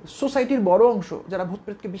সোসাইটির বড় অংশ যারা ভূত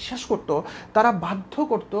প্রেতকে বিশ্বাস করত তারা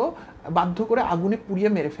বাধ্য করে আগুনে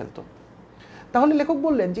পুড়িয়ে মেরে ফেলতো। তাহলে লেখক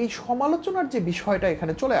বললেন যে এই সমালোচনার যে বিষয়টা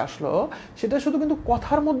এখানে চলে আসলো, সেটা শুধু কিন্তু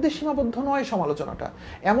কথার মধ্যে সীমাবদ্ধ নয়। সমালোচনাটা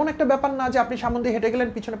এমন একটা ব্যাপার না যে আপনি সামনে দিয়ে হেঁটে গেলেন,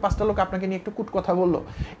 পিছনে 5টা লোক আপনাকে নিয়ে একটু কুট কথা বললো।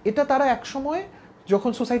 এটা তারা একসময়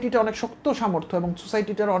যখন সোসাইটিটা অনেক শক্ত সামর্থ্য এবং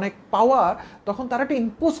সোসাইটিটার অনেক পাওয়ার, তখন তারা এটা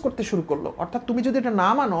ইম্পোজ করতে শুরু করলো। অর্থাৎ তুমি যদি এটা না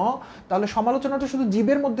মানো তাহলে সমালোচনাটা শুধু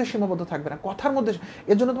জীবের মধ্যে সীমাবদ্ধ থাকবে না, কথার মধ্যে,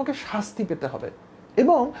 এর জন্য তোমাকে শাস্তি পেতে হবে।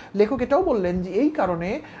 এবং লেখক এটাও বললেন যে এই কারণে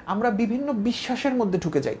আমরা বিভিন্ন বিশ্বাসের মধ্যে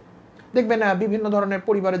ঢুকে যাই। দেখবেন না বিভিন্ন ধরনের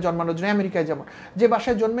পরিবারে জন্মানোর জন্য, আমেরিকায় যেমন যে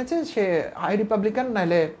বাসায় জন্মেছে সে হাই রিপাবলিকান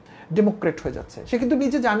নাইলে ডেমোক্রেট হয়ে যাচ্ছে, সে কিন্তু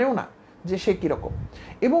নিজে জানেও না যে সে কীরকম,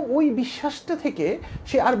 এবং ওই বিশ্বাসটা থেকে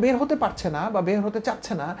সে আর বের হতে পারছে না বা বের হতে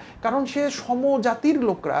চাচ্ছে না, কারণ সে সমজাতির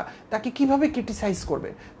লোকরা তাকে কিভাবে ক্রিটিসাইজ করবে,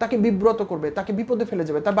 তাকে বিব্রত করবে, তাকে বিপদে ফেলে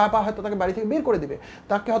যাবে, তার বাবা হয়তো তাকে বাড়ি থেকে বের করে দেবে,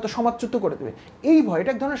 তাকে হয়তো সমাজচ্যুত করে দেবে। এই ভয়,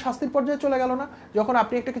 এটা এক ধরনের শাস্তির পর্যায়ে চলে গেল না, যখন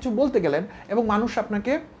আপনি একটা কিছু বলতে গেলেন এবং মানুষ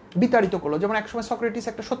আপনাকে বিতাড়িত করলো। যেমন একসময় সক্রেটিস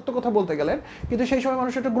একটা সত্য কথা বলতে গেলেন, কিন্তু সেই সময়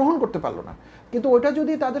মানুষ এটা গ্রহণ করতে পারলো না, কিন্তু ওটা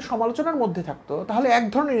যদি তাদের সমালোচনার মধ্যে থাকতো তাহলে এক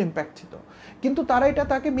ধরনের ইম্প্যাক্ট ছিল, কিন্তু তারা এটা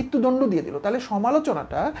তাকে মৃত্যুদণ্ড দিয়ে দিল। তাহলে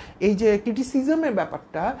সমালোচনাটা, এই যে ক্রিটিসিজমের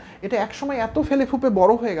ব্যাপারটা, এটা একসময় এত ফেলে ফুপে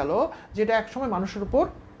বড় হয়ে গেল যেটা একসময় মানুষের উপর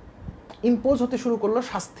ইম্পোজ হতে শুরু করলো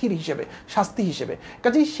শাস্তি হিসেবে।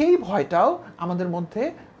 কাজেই সেই ভয়টাও আমাদের মধ্যে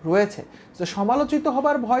রয়েছে। তো সমালোচিত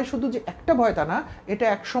হবার ভয় শুধু যে একটা ভয় তা না, এটা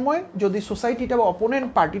একসময় যদি সোসাইটিটা বা অপোনেন্ট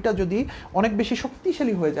পার্টিটা যদি অনেক বেশি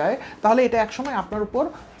শক্তিশালী হয়ে যায় তাহলে এটা একসময় আপনার উপর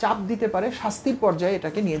চাপ দিতে পারে, শাস্তির পর্যায়ে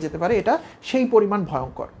এটাকে নিয়ে যেতে পারে, এটা সেই পরিমাণ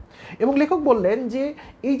ভয়ঙ্কর। এবং লেখক বললেন যে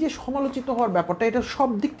এই যে সমালোচিত হওয়ার ব্যাপারটা, এটা সব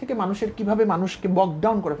দিক থেকে মানুষের কিভাবে মানুষকে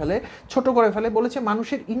বকডাউন করে ফেলে, ছোট করে ফেলে। বলেছে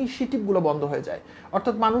মানুষের ইনিশিয়েটিভগুলো বন্ধ হয়ে যায়,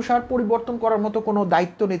 অর্থাৎ মানুষ আর পরিবর্তন করার মতো কোনো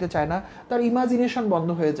দায়িত্ব নিতে চায় না, তার ইমাজিনেশন বন্ধ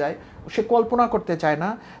হয়ে যায়, সে কল্পনা করতে চায় না,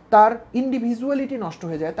 তার ইন্ডিভিজুয়ালিটি নষ্ট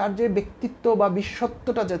হয়ে যায়, তার যে ব্যক্তিত্ব বা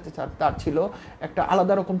বিশ্বত্বটা যেতে তার ছিল একটা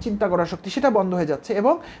আলাদা রকম চিন্তা করার শক্তি, সেটা বন্ধ হয়ে যাচ্ছে,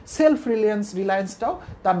 এবং সেলফ রিলায়েন্সটাও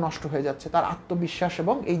তার নষ্ট হয়ে যাচ্ছে, তার আত্মবিশ্বাস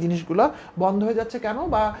এবং এই জিনিসগুলো বন্ধ হয়ে যাচ্ছে। কেন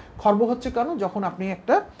বা খর্ব হচ্ছে কেন? যখন আপনি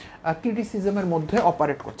একটা ক্রিটিসিজমের মধ্যে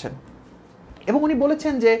অপারেট করছেন। এবং উনি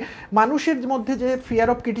বলেছেন যে মানুষের মধ্যে যে ফিয়ার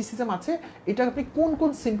অফ ক্রিটিসিজম আছে, এটা আপনি কোন কোন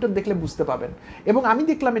সিমটম দেখলে বুঝতে পাবেন। এবং আমি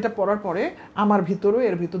দেখলাম এটা পড়ার পরে আমার ভিতরেও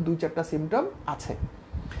এর ভিতর 2-4টা সিমটম আছে।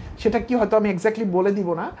 সেটা কি হয়তো আমি এক্স্যাক্টলি বলে দিব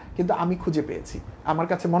না, কিন্তু আমি খুঁজে পেয়েছি, আমার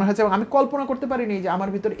কাছে মনে হয়েছে, এবং আমি কল্পনা করতে পারিনি যে আমার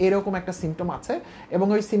ভিতর এরকম একটা সিমটম আছে, এবং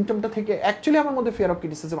ওই সিমটমটা থেকে অ্যাকচুয়ালি আমার মধ্যে ফিয়ার অফ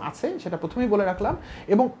ক্রিটিসিজম আছে, সেটা প্রথমেই বলে রাখলাম।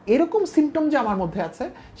 এবং এরকম সিমটম যে আমার মধ্যে আছে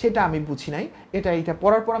সেটা আমি বুঝি নাই, এটা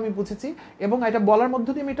পড়ার পর আমি বুঝেছি। এবং এটা বলার মধ্য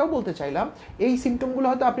দিয়ে আমি এটাও বলতে চাইলাম, এই সিমটমগুলো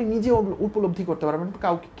হয়তো আপনি নিজে উপলব্ধি করতে পারবেন,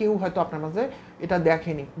 কেউ হয়তো আপনার মাঝে এটা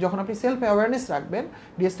দেখেনি। যখন আপনি সেলফ অ্যাওয়ারনেস রাখবেন,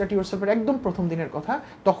 রিস্টার্ট ইউরসেলফের একদম প্রথম দিনের কথা,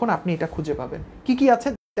 তখন আপনি এটা খুঁজে পাবেন। কি আছে?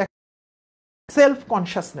 সেলফ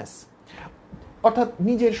কনসাসনেস, অর্থাৎ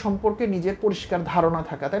নিজের সম্পর্কে নিজের পরিষ্কার ধারণা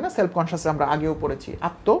থাকা, তাই না? সেলফ কনসাস আমরা আগেও পড়েছি,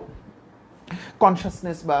 আত্ম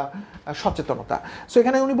কনসাসনেস বা সচেতনতা। সো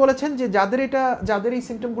এখানে উনি বলেছেন যে যাদের এই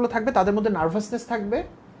সিমটমগুলো থাকবে তাদের মধ্যে নার্ভাসনেস থাকবে,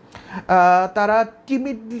 তারা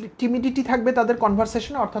টিমিডিটি থাকবে তাদের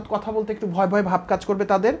কনভারসেশনে, অর্থাৎ কথা বলতে একটু ভয় ভয় ভাব কাজ করবে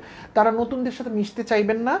তাদের। তারা নতুনদের সাথে মিশতে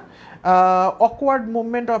চাইবেন না। Awkward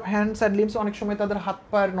movement of hands and limbs, অনেক সময় তাদের হাত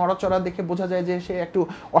পায়ের নড়াচড়া দেখে বোঝা যায় যে সে একটু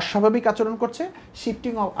অস্বাভাবিক আচরণ করছে।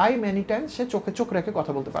 Shifting of I many Times, সে চোখে চোখ রেখে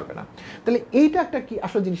কথা বলতে পারবে না। তাহলে এইটা একটা কি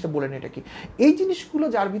আসল জিনিসটা বলেন, এটা কি এই জিনিসগুলো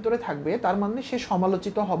যার ভিতরে থাকবে তার মানে সে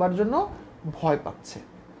সমালোচিত হবার জন্য ভয় পাচ্ছে।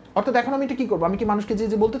 অর্থাৎ এখন আমি এটা কী করবো, আমি কি মানুষকে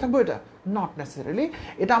যে বলতে থাকবো? এটা নট নেসেসারিলি।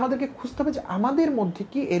 এটা আমাদেরকে খুঁজতে হবে যে আমাদের মধ্যে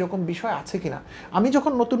কি এরকম বিষয় আছে কিনা। আমি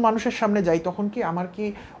যখন নতুন মানুষের সামনে যাই তখন কি আমার কি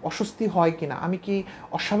অস্বস্তি হয় কিনা, আমি কি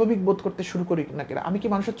অস্বাভাবিক বোধ করতে শুরু করি না কিনা, আমি কি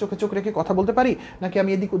মানুষের চোখে চোখ রেখে কথা বলতে পারি, নাকি আমি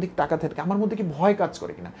এদিক ওদিক তাকাতে থাকি, আমার মধ্যে কি ভয় কাজ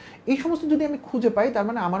করে কিনা। এই সমস্ত যদি আমি খুঁজে পাই তার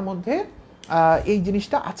মানে আমার মধ্যে এই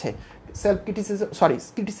জিনিসটা আছে,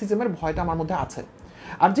 ক্রিটিসিজমের ভয়টা আমার মধ্যে আছে।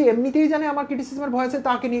 আর যে এমনিতেই জানে আমার ক্রিটিসিজমের ভয় আছে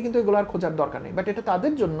তাকে নিয়ে কিন্তু এগুলো আর খোঁজার দরকার নেই। বাট এটা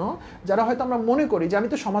তাদের জন্য যারা হয়তো আমরা মনে করি যে আমি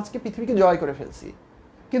তো সমাজকে পৃথিবীকে জয় করে ফেলছি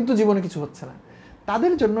কিন্তু জীবনে কিছু হচ্ছে না,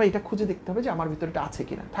 তাদের জন্য এটা খুঁজে দেখতে হবে যে আমার ভিতরে এটা আছে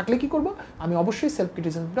কিনা। থাকলে কি করব, আমি অবশ্যই সেলফ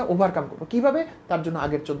ক্রিটিসিজমটা ওভারকাম করবো। কিভাবে? তার জন্য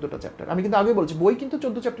আগের 14টা চ্যাপ্টার, আমি কিন্তু আগে বলছি বই কিন্তু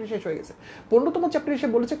 14 চ্যাপ্টার শেষ হয়ে গেছে। 15তম চ্যাপ্টারে এসে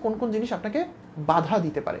বলেছে কোন কোন জিনিস আপনাকে বাধা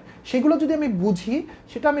দিতে পারে, সেগুলো যদি আমি বুঝি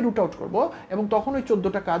সেটা আমি রুট আউট করবো এবং তখন ওই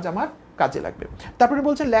 14টা কাজ আমার কাজে লাগবে। তারপরে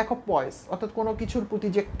বলছেন ল্যাক অফ ভয়েস, অর্থাৎ কোনো কিছুর প্রতি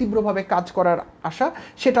যে তীব্রভাবে কাজ করার আশা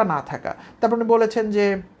সেটা না থাকা। তারপরে বলেছেন যে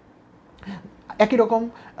একই রকম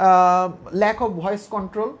ল্যাক অফ ভয়েস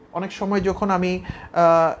কন্ট্রোল, অনেক সময় যখন আমি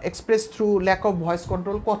express through lack of voice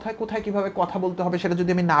control, কোথায় কোথায় কীভাবে কথা বলতে হবে সেটা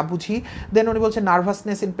যদি আমি না বুঝি। দেন উনি বলছেন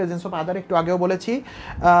nervousness in presence of other, একটু আগেও বলেছি।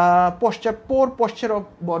 পোশ্চার অফ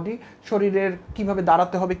বডি, শরীরের কীভাবে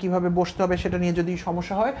দাঁড়াতে হবে কীভাবে বসতে হবে সেটা নিয়ে যদি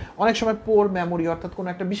সমস্যা হয়। অনেক সময় পোর মেমোরি, অর্থাৎ কোনো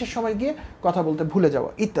একটা বিশেষ সময় গিয়ে কথা বলতে ভুলে যাওয়া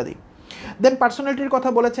ইত্যাদি। দেন পার্সোনালিটির কথা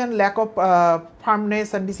বলেছেন, lack of ফার্মনেস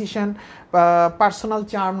and decision, personal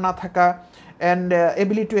charm না থাকা, and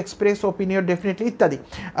ability to express opinion definitely ইত্যাদি।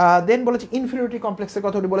 দেন বলেছে ইনফিরিয়রিটি কমপ্লেক্সের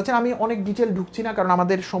কথা উনি বলেছেন। আমি অনেক ডিটেল ঢুকছি না কারণ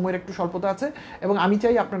আমাদের সময়ের একটু স্বল্পতা আছে এবং আমি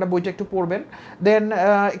চাই আপনারা বইটা একটু পড়বেন। দেন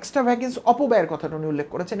এক্সট্রাভ্যাগেন্স, অপব্যয়ের কথাটা উনি উল্লেখ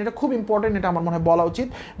করেছেন, এটা খুব ইম্পর্টেন্ট, এটা আমার মনে হয় বলা উচিত।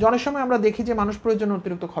 যে অনেক সময় আমরা দেখি যে মানুষ প্রয়োজনে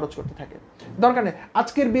অতিরিক্ত খরচ করতে থাকে, দরকার নেই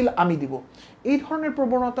আজকের বিল আমি দিব, এই ধরনের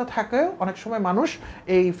প্রবণতা থাকেও অনেক সময় মানুষ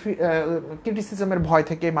এই ক্রিটিসিজমের ভয়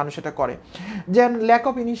থেকে মানুষ এটা করে। যেন ল্যাক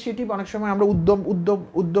অফ ইনিশিয়েটিভ, অনেক সময় আমরা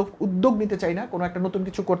উদ্যোগ নিতে চাই না, কোনো একটা নতুন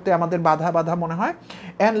কিছু করতে আমাদের বাধা মনে হয়।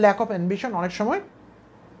 অ্যান্ড ল্যাক অফ অ্যাম্বিশন, অনেক সময়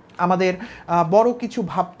আমাদের বড় কিছু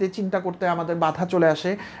ভাবতে চিন্তা করতে আমাদের বাধা চলে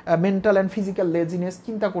আসে। মেন্টাল অ্যান্ড ফিজিক্যাল লেজিনেস,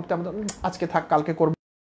 চিন্তা করতে আমাদের আজকে থাক কালকে করব,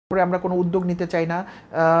 আমরা কোনো উদ্যোগ নিতে চাই না।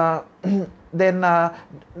 দেন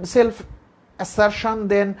self assertion,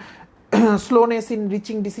 then slowness in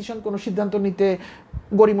reaching decision, কোনো সিদ্ধান্ত নিতে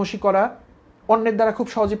গড়িমসি করা, অন্যের দ্বারা খুব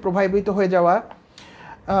সহজে প্রভাবিত হয়ে যাওয়া।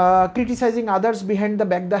 Criticising others behind the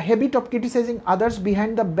back, the habit of criticising others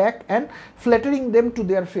behind the back and flattering them to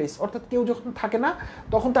their face, অর্থাৎ কেউ যখন থাকে না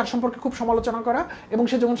তখন তার সম্পর্কে খুব সমালোচনা করা এবং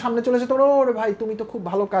সে যখন সামনে চলে যেত ওরে ভাই তুমি তো খুব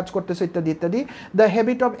ভালো কাজ করতেছো ইত্যাদি ইত্যাদি। The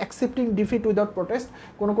habit of accepting defeat without protest,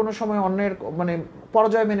 কোনো সময় অন্যের মানে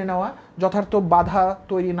পরাজয় মেনে নেওয়া যথার্থ বাধা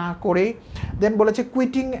তৈরি না করেই। দেন বলেছে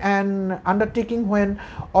quitting and undertaking when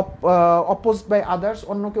opposed by others,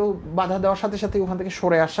 অন্য কেউ বাধা দেওয়ার সাথে সাথে ওখান থেকে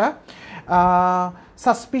সরে আসা।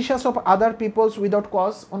 Suspicious of other people's without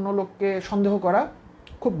cause, অন্য লোককে সন্দেহ করা,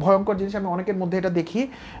 খুব ভয়ঙ্কর জিনিস, আমি অনেকের মধ্যে এটা দেখি,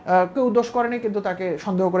 কেউ দোষ করেনি কিন্তু তাকে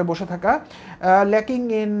সন্দেহ করে বসে থাকা। Lacking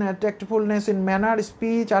in ট্যাক্টফুলনেস in manner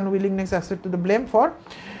speech, unwillingness accept the blame for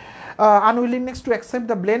unwillingness to accept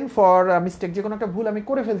the blame for mistake, যে কোনো একটা ভুল আমি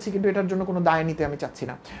করে ফেলছি কিন্তু এটার জন্য কোনো দায় নিতে আমি চাচ্ছি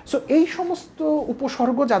না। সো এই সমস্ত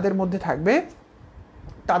উপসর্গ যাদের মধ্যে থাকবে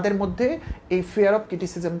তাদের মধ্যে এই ফিয়ার অফ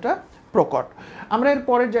ক্রিটিসিজমটা প্রকট। আমরা এর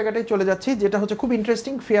পরের জায়গাটায় চলে যাচ্ছি যেটা হচ্ছে খুব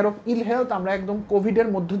interesting, fear of ill health. আমরা একদম কোভিডের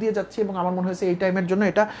মধ্য দিয়ে যাচ্ছি এবং আমার মনে হয়েছে এই টাইমের জন্য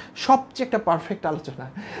এটা সবচেয়ে একটা পারফেক্ট আলোচনা।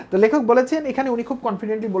 তো লেখক বলেছেন এখানে, উনি খুব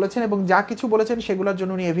কনফিডেন্টলি বলেছেন এবং যা কিছু বলেছেন সেগুলোর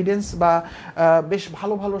জন্য উনি এভিডেন্স বা বেশ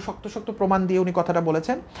ভালো শক্ত প্রমাণ দিয়ে উনি কথাটা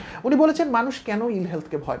বলেছেন। উনি বলেছেন মানুষ কেন ইল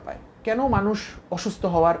হেলথকে ভয় পায়, কেন মানুষ অসুস্থ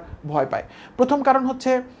হওয়ার ভয় পায়। প্রথম কারণ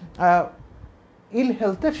হচ্ছে ইল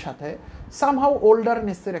হেলথের সাথে সামহাউ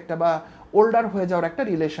ওল্ডারনেসের একটা বা ওল্ডার হয়ে যাওয়ার একটা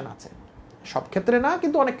রিলেশন আছে। সব ক্ষেত্রে না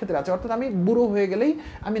কিন্তু অনেক ক্ষেত্রে আছে, অর্থাৎ আমি বুড়ো হয়ে গেলেই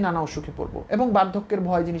আমি নানা অসুখে পড়বো। এবং বার্ধক্যের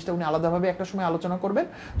ভয় জিনিসটা উনি আলাদাভাবে একটা সময় আলোচনা করবেন।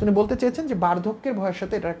 তো উনি বলতে চেয়েছেন যে বার্ধক্যের ভয়ের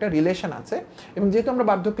সাথে এটার একটা রিলেশন আছে এবং যেহেতু আমরা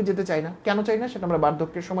বার্ধক্যে যেতে চাই না, কেন চাই না সেটা আমরা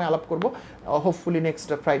বার্ধক্যের সময় আলাপ করবো হোপফুলি নেক্সট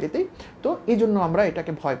ফ্রাইডেতেই। তো এই জন্য আমরা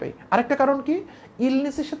এটাকে ভয় পাই। আরেকটা কারণ কি,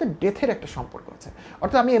 ইলনেসের সাথে ডেথের একটা সম্পর্ক আছে,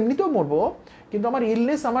 অর্থাৎ আমি এমনিতেও মরবো কিন্তু আমার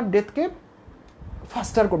ইলনেস আমার ডেথকে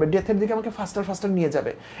ফাস্টার করবে, ডেথের দিকে আমাকে ফাস্টার নিয়ে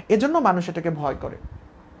যাবে, এজন্য মানুষ এটাকে ভয় করে।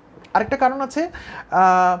 আরেকটা কারণ আছে,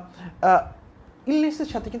 ইলনেসের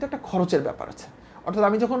সাথে কিন্তু একটা খরচের ব্যাপার আছে, অর্থাৎ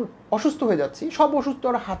আমি যখন অসুস্থ হয়ে যাচ্ছি, সব অসুস্থ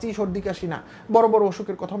আর হাঁচি সর্দি কাশি না, বড় বড়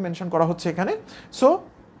অসুখের কথাও মেনশন করা হচ্ছে এখানে। সো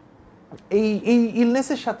এই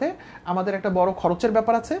ইলনেসের সাথে আমাদের একটা বড় খরচের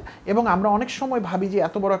ব্যাপার আছে, এবং আমরা অনেক সময় ভাবি যে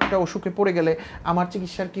এত বড় একটা অসুখে পড়ে গেলে আমার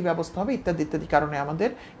চিকিৎসার কী ব্যবস্থা হবে ইত্যাদি ইত্যাদি কারণে আমাদের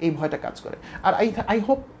এই ভয়টা কাজ করে। আর আই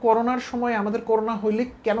হোপ করোনার সময় আমাদের করোনা হইলে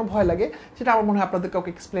কেন ভয় লাগে সেটা আমার মনে হয় আপনাদের কাউকে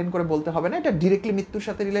এক্সপ্লেন করে বলতে হবে না, এটা ডিরেক্টলি মৃত্যুর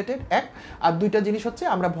সাথে রিলেটেড এক। আর দুইটা জিনিস হচ্ছে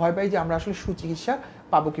আমরা ভয় পাই যে আমরা আসলে সুচিকিৎসা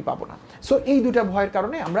পাবো কি পাবো না। সো এই দুইটা ভয়ের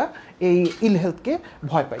কারণে আমরা এই ইল হেলথকে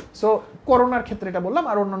ভয় পাই। সো করোনার ক্ষেত্রে এটা বললাম,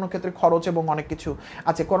 আর অন্যান্য ক্ষেত্রে খরচ এবং অনেক কিছু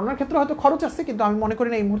আছে। করোনার ক্ষেত্রে হয়তো খরচ আছে, কিন্তু আমি মনে করি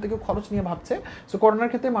না এই মুহূর্তে কেউ খরচ নিয়ে ভাবছে। সো করোনার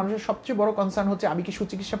ক্ষেত্রে মানুষের সবচেয়ে বড় কনসার্ন হচ্ছে আমি কি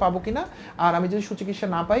সুচিকিৎসা পাবো কিনা, আর আমি যদি সুচিকিৎসা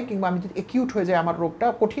না পাই কিংবা আমি যদি একিউট হয়ে যায়, আমার রোগটা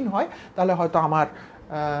কঠিন হয়, তাহলে হয়তো আমার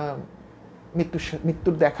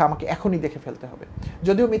মৃত্যুর দেখা আমাকে এখনই দেখে ফেলতে হবে।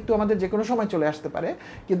 যদিও মৃত্যু আমাদের যে কোনো সময় চলে আসতে পারে,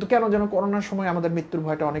 কিন্তু কেন যেন করোনার সময় আমাদের মৃত্যুর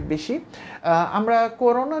ভয়টা অনেক বেশি। আমরা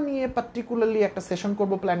করোনা নিয়ে পার্টিকুলারলি একটা সেশন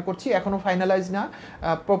করব প্ল্যান করছি, এখনও ফাইনালাইজ না।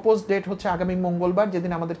 প্রপোজ ডেট হচ্ছে আগামী মঙ্গলবার,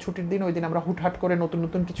 যেদিন আমাদের ছুটির দিন, ওই দিন আমরা হুটহাট করে নতুন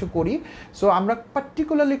নতুন কিছু করি। সো আমরা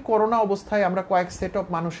পার্টিকুলারলি করোনা অবস্থায় আমরা কয়েক সেট অফ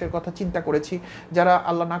মানুষের কথা চিন্তা করেছি, যারা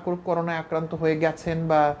আল্লাহ না করুক করোনায় আক্রান্ত হয়ে গেছেন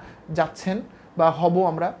বা যাচ্ছেন বা হব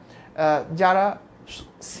আমরা, যারা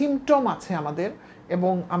সিমটম আছে আমাদের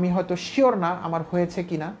এবং আমি হয়তো শিওর না আমার হয়েছে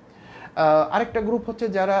কিনা। আরেকটা গ্রুপ হচ্ছে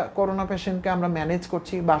যারা করোনা পেশেন্টকে আমরা ম্যানেজ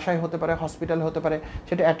করছি, বাসায় হতে পারে, হসপিটালে হতে পারে,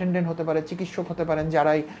 সেটা অ্যাটেন্ডেন্ট হতে পারে, চিকিৎসক হতে পারেন,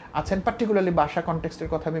 যারাই আছেন, পার্টিকুলারলি বাসা কনটেক্সটের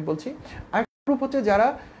কথা আমি বলছি। আরেকটা গ্রুপ হচ্ছে যারা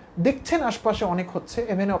দেখছেন আশপাশে অনেক হচ্ছে,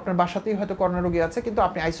 এমনি আপনার বাসাতেই হয়তো করোনা রোগী আছে কিন্তু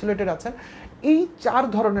আপনি আইসোলেটেড আছেন। এই চার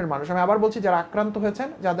ধরনের মানুষ, আমি আবার বলছি, যারা আক্রান্ত হয়েছেন,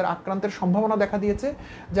 যাদের আক্রান্তের সম্ভাবনা দেখা দিয়েছে,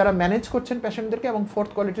 যারা ম্যানেজ করছেন পেশেন্টদেরকে, এবং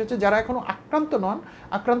ফোর্থ কোয়ালিটি হচ্ছে যারা এখনও আক্রান্ত নন,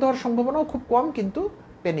 আক্রান্ত হওয়ার সম্ভাবনাও খুব কম কিন্তু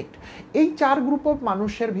প্যানিকড। এই চার গ্রুপ অফ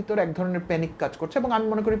মানুষের ভিতর এক ধরনের প্যানিক কাজ করছে, এবং আমি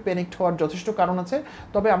মনে করি প্যানিকড হওয়ার যথেষ্ট কারণ আছে।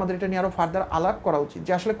 তবে আমাদের এটা নিয়ে আরও ফার্দার আলাপ করা উচিত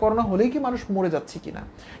যে আসলে করোনা হলেই কি মানুষ মরে যাচ্ছে কিনা,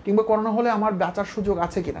 কিংবা করোনা হলে আমার বাঁচার সুযোগ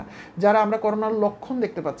আছে কিনা। যারা আমরা করোনার লক্ষণ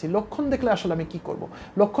দেখতে পাচ্ছি, লক্ষণ দেখলে আসলে আমি কি করব,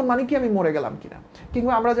 লক্ষণ মানে কি আমি মরে গেলাম কিনা,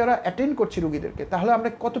 কিংবা আমরা যারা অ্যাটেন্ড করছি রুগীদেরকে, তাহলে আমরা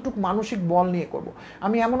কতটুকু মানসিক বল নিয়ে করব।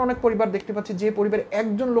 আমি এমন অনেক পরিবার দেখতে পাচ্ছি যে পরিবারে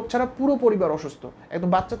একজন লোক ছাড়া পুরো পরিবার অসুস্থ, একদম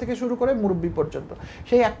বাচ্চা থেকে শুরু করে মুরব্বী পর্যন্ত।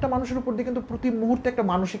 সেই একটা মানুষের উপর দিয়ে কিন্তু প্রতি মুহূর্তে একটা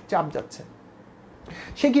মানসিক চাপ যাচ্ছে,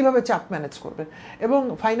 সে কিভাবে চাপ ম্যানেজ করবে। এবং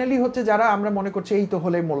ফাইনালি হচ্ছে যারা আমরা মনে করছি এই তো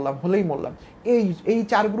হলেই মরলাম, এই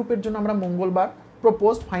চার গ্রুপের জন্য আমরা মঙ্গলবার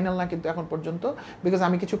প্রপোজড, ফাইনাল না কিন্তু এখন পর্যন্ত, বিকজ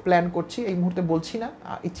আমি কিছু প্ল্যান করছি, এই মুহূর্তে বলছি না,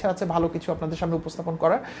 ইচ্ছা আছে ভালো কিছু আপনাদের সামনে উপস্থাপন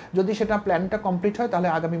করার। যদি সেটা প্ল্যানটা কমপ্লিট হয় তাহলে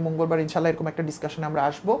আগামী মঙ্গলবার ইনশাল্লাহ এরকম একটা ডিসকাশনে আমরা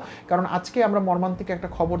আসবো। কারণ আজকে আমরা মর্মান্তিক একটা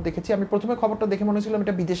খবর দেখেছি। আমি প্রথমে খবরটা দেখে মনে হচ্ছিলাম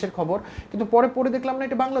এটা বিদেশের খবর, কিন্তু পরে দেখলাম না,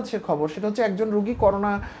 এটা বাংলাদেশের খবর। সেটা হচ্ছে একজন রোগী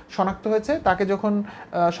করোনা শনাক্ত হয়েছে, তাকে যখন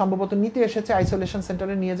সম্ভবত নিতে এসেছে আইসোলেশন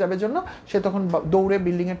সেন্টারে নিয়ে যাবে জন্য, সে তখন দৌড়ে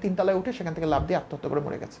বিল্ডিংয়ের 3 তলায় উঠে সেখান থেকে লাফ দিয়ে আত্মহত্যা করে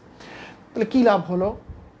মরে গেছে। তাহলে কী লাভ হলো?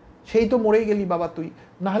 সেই তো মরেই গেলি বাবা তুই,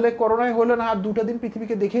 নাহলে করোনায় হলো না আর 2টা দিন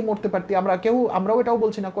পৃথিবীকে দেখেই মরতে পারতি। আমরাও এটাও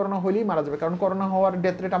বলছি না করোনা হলেই মারা যাবে, কারণ করোনা হওয়ার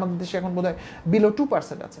ডেথ রেট আমাদের দেশে এখন বোধহয় বিলো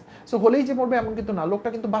 2% আছে। সো হলেই যে মরবে এমন কিন্তু না, লোকটা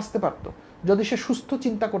কিন্তু বাঁচতে পারতো, যদি সে সুস্থ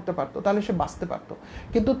চিন্তা করতে পারতো তাহলে সে বাঁচতে পারতো।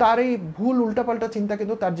 কিন্তু তার এই ভুল উল্টাপাল্টা চিন্তা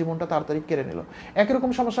কিন্তু তার জীবনটা তাড়াতাড়ি কেড়ে নিল। একই রকম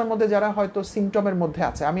সমস্যার মধ্যে যারা হয়তো সিমটমের মধ্যে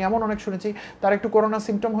আছে, আমি এমন অনেক শুনেছি তার একটু করোনা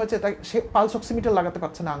সিমটম হয়েছে, তাই সে পালস অক্সিমিটার লাগাতে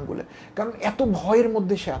পারছে না আঙ্গুলে, কারণ এত ভয়ের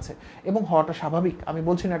মধ্যে সে আছে। এবং হওয়াটা স্বাভাবিক, আমি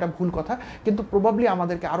বলছি না এটা ভুল কথা, কিন্তু প্রবাবলি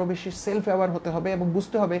আমাদেরকে আরও বেশি সেলফ অ্যাওয়ার হতে হবে এবং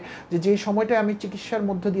বুঝতে হবে যে যেই সময়টা আমি চিকিৎসার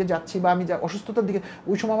মধ্য দিয়ে যাচ্ছি বা আমি যা অসুস্থতার দিকে,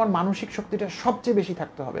 ওই সময় আমার মানসিক শক্তিটা সবচেয়ে বেশি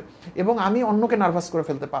থাকতে হবে এবং আমি অন্যকে নার্ভাস করে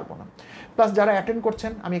ফেলতে পারবো না। প্লাস যারা অ্যাটেন্ড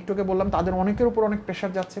করছেন, আমি একটুকে বললাম, তাদের অনেকের উপর অনেক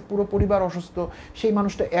প্রেশার যাচ্ছে, পুরো পরিবার অসুস্থ, সেই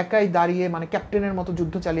মানুষটা একাই দাঁড়িয়ে মানে ক্যাপ্টেনের মতো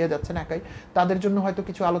যুদ্ধ চালিয়ে যাচ্ছেন একাই, তাদের জন্য হয়তো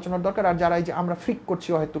কিছু আলোচনার দরকার। আর যারা এই যে আমরা ফ্রিক করছি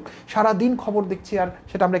হয়তো সারাদিন খবর দেখছি, আর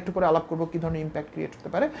সেটা আমরা একটু পরে আলাপ করবো কী ধরনের ইম্প্যাক্ট ক্রিয়েট হতে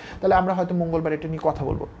পারে, তাহলে আমরা হয়তো মঙ্গলবার এটা নিয়ে কথা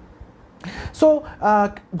বলবো। সো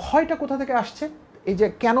ভয়টা কোথা থেকে আসছে, এই যে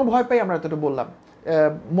কেন ভয় পাই আমরা এতটা বললাম,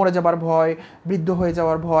 মরে যাবার ভয়, বৃদ্ধ হয়ে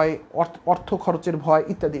যাওয়ার ভয়, অর্থ খরচের ভয়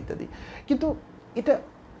ইত্যাদি ইত্যাদি। কিন্তু এটা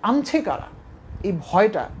আনছে কারা এই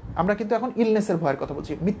ভয়টা? আমরা কিন্তু এখন ইলনেসের ভয়ের কথা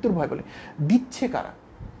বলছি, মৃত্যুর ভয় বলে, দিচ্ছে কারা?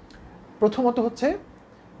 প্রথমত হচ্ছে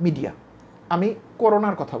মিডিয়া। আমি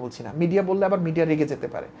করোনার কথা বলছি না, মিডিয়া বললে আবার মিডিয়া রেগে যেতে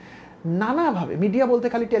পারে। নানাভাবে মিডিয়া বলতে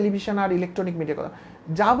খালি টেলিভিশন আর ইলেকট্রনিক মিডিয়া কথা,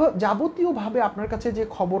 যাবতীয়ভাবে আপনার কাছে যে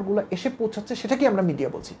খবরগুলো এসে পৌঁছাচ্ছে সেটাকে আমরা মিডিয়া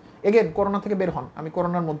বলছি। এগেন, করোনা থেকে বের হন, আমি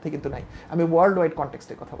করোনার মধ্যে কিন্তু নাই, আমি ওয়ার্ল্ড ওয়াইড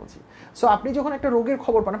কনটেক্সটের কথা বলছি। সো আপনি যখন একটা রোগের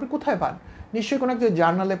খবর পান, আপনি কোথায় পান? নিশ্চয়ই কোনো একটা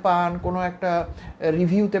জার্নালে পান, কোনো একটা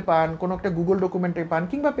রিভিউতে পান, কোনো একটা গুগল ডকুমেন্টে পান,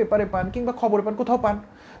 কিংবা পেপারে পান, কিংবা খবরে পান, কোথাও পান।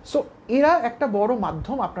 সো এরা একটা বড়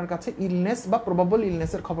মাধ্যম আপনার কাছে ইলনেস বা প্রবাবল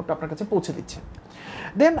ইলনেসের খবরটা আপনার কাছে পৌঁছে দিচ্ছে।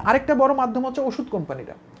 দেন আরেকটা বড় মাধ্যম হচ্ছে ওষুধ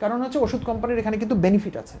কোম্পানিরা, কারণ হচ্ছে ওষুধ কোম্পানির এখানে কিন্তু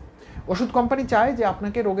বেনিফিট আছে। ওষুধ কোম্পানি চায় যে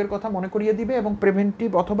আপনাকে রোগের কথা মনে করিয়ে দিবে এবং প্রিভেন্টিভ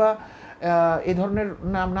অথবা এই ধরনের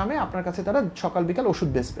নামে আপনার কাছে তারা সকাল বিকাল ওষুধ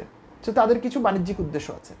বেচবে। তো তাদের কিছু বাণিজ্যিক উদ্দেশ্য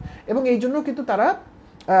আছে, এবং এই জন্য কিন্তু তারা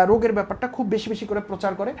রোগের ব্যাপারটা খুব বেশি বেশি করে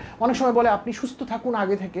প্রচার করে। অনেক সময় বলে আপনি সুস্থ থাকুন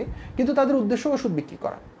আগে থেকে, কিন্তু তাদের উদ্দেশ্য ওষুধ বিক্রি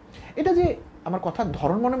করা। এটা যে আমার কথার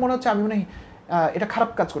ধরন মনে হচ্ছে আমি এটা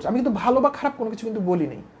খারাপ কাজ করছে, আমি কিন্তু ভালো বা খারাপ কোনো কিছু কিন্তু বলি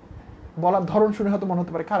নেই, বলার ধরন শুনে হয়তো মনে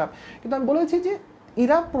হতে পারে খারাপ, কিন্তু আমি বলেছি যে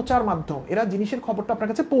এরা প্রচার মাধ্যম, এরা জিনিসের খবরটা আপনার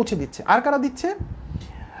কাছে পৌঁছে দিচ্ছে। আর কারা দিচ্ছে?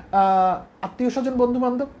 আত্মীয় স্বজন বন্ধু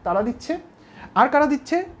বান্ধব তারা দিচ্ছে। আর কারা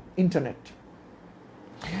দিচ্ছে? ইন্টারনেট।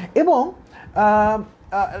 এবং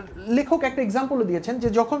লেখক একটা এক্সাম্পলও দিয়েছেন যে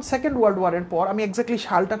যখন সেকেন্ড ওয়ার্ল্ড ওয়ারের পর, আমি এক্স্যাক্টলি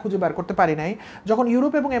সালটা খুঁজে বের করতে পারি নাই, যখন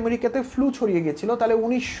ইউরোপ এবং আমেরিকাতে ফ্লু ছড়িয়ে গিয়েছিল, তাহলে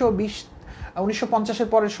 1950-এর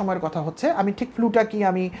পরের সময়ের কথা হচ্ছে। আমি ঠিক ফ্লুটা কি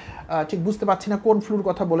আমি ঠিক বুঝতে পারছি না কোন ফ্লুর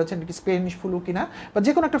কথা বলেছেন, কি স্পেনিশ ফ্লু কিনা, বা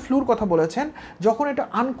যে কোনো একটা ফ্লুর কথা বলেছেন। যখন এটা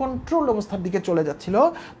আনকন্ট্রোল অবস্থার দিকে চলে যাচ্ছিল,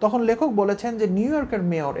 তখন লেখক বলেছেন যে নিউ ইয়র্কের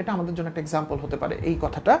মেয়র, এটা আমাদের জন্য একটা এক্সাম্পল হতে পারে এই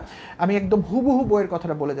কথাটা, আমি একদম হুবহু বইয়ের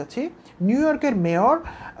কথাটা বলে যাচ্ছি। নিউ ইয়র্কের মেয়র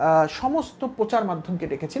সমস্ত প্রচার মাধ্যমকে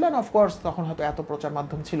ডেকেছিলেন, অফকোর্স তখন হয়তো এত প্রচার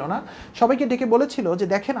মাধ্যম ছিল না, সবাইকে ডেকে বলেছিল যে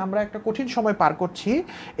দেখেন আমরা একটা কঠিন সময় পার করছি,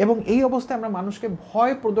 এবং এই অবস্থায় আমরা মানুষকে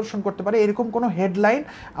ভয় প্রদর্শন করতে পারি এরকম কোনো হেডলাইন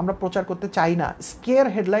আমরা প্রচার করতে চাই না, স্কেয়ার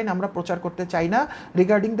হেডলাইন আমরা প্রচার করতে চাই না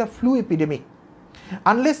regarding the flu epidemic.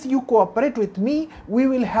 Unless you cooperate with me we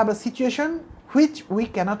will have a situation which we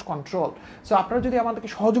cannot control. So আপনারা যদি আমাদেরকে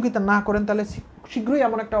সহযোগিতা না করেন, তাহলে শীঘ্রই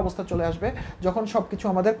এমন একটা অবস্থা চলে আসবে যখন সব কিছু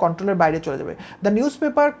আমাদের কন্ট্রোলের বাইরে চলে যাবে। The news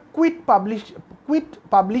paper quit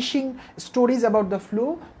publishing stories about the flu.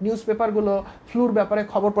 News পেপারগুলো ফ্লুর ব্যাপারে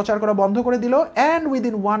খবর প্রচার করা বন্ধ করে দিল। And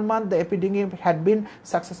within 1 month the epidemic had been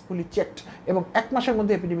successfully checked. এবং 1 মাসের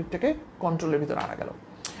মধ্যে এপিডেমিকটাকে কন্ট্রোলের ভিতরে আনা গেল।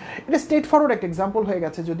 এটা স্ট্রেট ফরওয়ার্ড একটা এক্সাম্পল হয়ে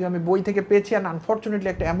গেছে, যদিও আমি বই থেকে পেয়েছি। আর আনফর্চুনেটলি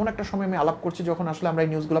এমন একটা সময় আমি আলাপ করছি যখন আসলে আমরা এই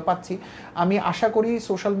নিউজগুলো পাচ্ছি। আমি আশা করি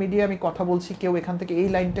সোশ্যাল মিডিয়ায় আমি কথা বলছি, কেউ এখান থেকে এই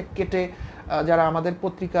লাইনটা কেটে, যারা আমাদের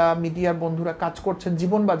পত্রিকা মিডিয়ার বন্ধুরা কাজ করছেন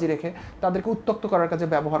জীবন বাজি রেখে, তাদেরকে উত্তক্ত করার কাজে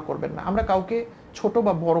ব্যবহার করবেন না। আমরা কাউকে ছোট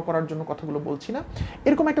বা বড় করার জন্য কথাগুলো বলছি না।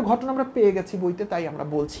 এরকম একটা ঘটনা আমরা পেয়ে গেছি বইতে, তাই আমরা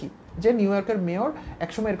বলছি যে নিউ ইয়র্কের মেয়র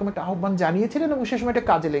একসময় এরকম একটা আহ্বান জানিয়েছিলেন, এবং সে সময় এটা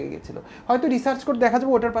কাজে লেগে গেছিল। হয়তো রিসার্চ করে দেখা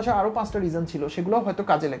যাবে ওটার পাশে আরও 5টা রিজন ছিল, সেগুলো হয়তো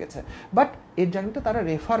কাজে লেগেছে। বাট এর জায়গাটা তারা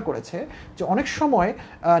রেফার করেছে যে অনেক সময়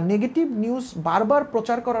নেগেটিভ নিউজ বারবার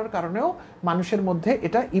প্রচার করার কারণেও মানুষের মধ্যে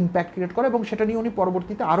এটা ইম্প্যাক্ট ক্রিয়েট করে, এবং সেটা নিয়ে উনি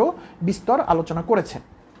পরবর্তীতে আরও বিস্তর আলোচনা করেছেন।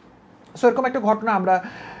 সো এরকম একটা ঘটনা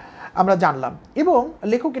আমরা জানলাম। এবং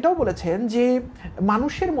লেখক এটাও বলেছেন যে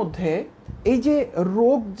মানুষের মধ্যে এই যে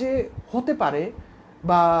রোগ যে হতে পারে,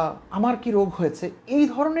 বা আমার কি রোগ হয়েছে, এই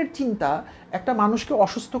ধরনের চিন্তা একটা মানুষকে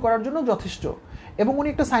অসুস্থ করার জন্য যথেষ্ট। এবং উনি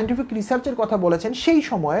একটা সায়েন্টিফিক রিসার্চের কথা বলেছেন। সেই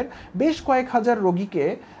সময়ের বেশ কয়েক হাজার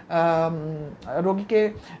রোগীকে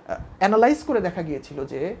অ্যানালাইজ করে দেখা গিয়েছিল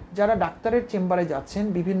যে যারা ডাক্তারের চেম্বারে যাচ্ছেন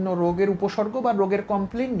বিভিন্ন রোগের উপসর্গ বা রোগের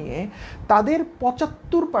কমপ্লেন নিয়ে, তাদের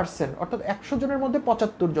 75%, অর্থাৎ 100 জনের মধ্যে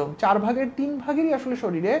 75 জন, 4 ভাগের 3 ভাগেরই আসলে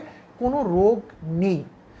শরীরে কোনো রোগ নেই।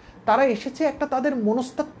 তারা এসেছে একটা তাদের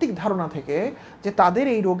মনস্তাত্ত্বিক ধারণা থেকে যে তাদের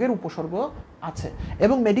এই রোগের উপসর্গ আছে।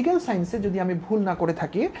 এবং মেডিকেল সায়েন্সে যদি আমি ভুল না করে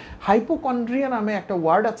থাকি, হাইপোকন্ড্রিয়া নামে একটা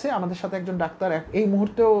ওয়ার্ড আছে। আমাদের সাথে একজন ডাক্তার এই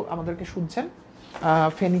মুহূর্তেও আমাদেরকে শুনছেন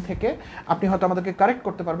ফেনী থেকে, আপনি হয়তো আমাদেরকে কারেক্ট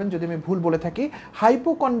করতে পারবেন যদি আমি ভুল বলে থাকি।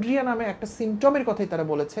 হাইপোকন্ড্রিয়া নামে একটা সিমটমের কথাই তারা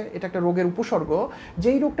বলেছে, এটা একটা রোগের উপসর্গ,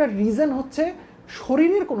 যেই রোগটার রিজন হচ্ছে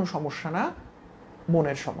শরীরের কোনো সমস্যা না,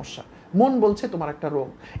 মনের সমস্যা। মন বলছে তোমার একটা রোগ,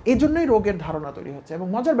 এই জন্যই রোগের ধারণা তৈরি হচ্ছে। এবং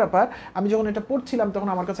মজার ব্যাপার, আমি যখন এটা পড়ছিলাম তখন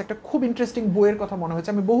আমার কাছে একটা খুব ইন্টারেস্টিং বইয়ের কথা মনে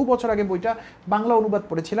হয়েছে। আমি বহু বছর আগে বইটা বাংলা অনুবাদ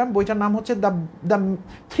পড়েছিলাম। বইটার নাম হচ্ছে the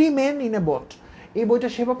 3 Men in a Boat। এই বইটা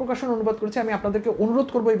সেবা প্রকাশন অনুবাদ করেছে। আমি আপনাদেরকে অনুরোধ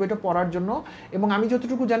করবো এই বইটা পড়ার জন্য। এবং আমি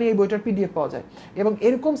যতটুকু জানি এই বইটার পিডিএফ পাওয়া যায়। এবং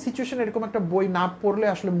এরকম সিচুয়েশন, এরকম একটা বই না পড়লে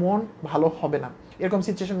আসলে মন ভালো হবে না। এরকম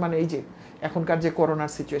সিচুয়েশন মানে এই যে এখনকার যে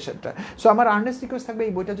করোনার সিচুয়েশনটা। সো আমার আর্নেস্ট রিকোয়েস্ট থাকবে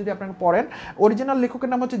এই বইটা যদি আপনারা পড়েন। অরিজিনাল লেখকের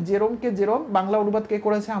নাম হচ্ছে জেরোম, বাংলা অনুবাদ কে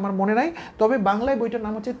করেছে আমার মনে নাই, তবে বাংলায় বইটার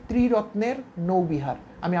নাম হচ্ছে ত্রিরত্নের নৌবিহার।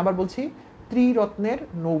 আমি আবার বলছি, ত্রিরত্নের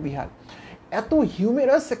নৌবিহার। এত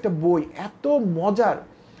হিউমেরাস একটা বই, এত মজার,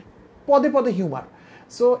 পদে পদে হিউমার।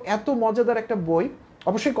 সো এত মজাদার একটা বই,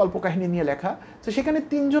 অবশ্যই কল্পকাহিনী নিয়ে লেখা। তো সেখানে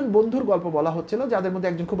 3 জন বন্ধুর গল্প বলা হচ্ছিল, যাদের মধ্যে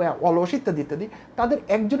একজন খুব অলস ইত্যাদি ইত্যাদি। তাদের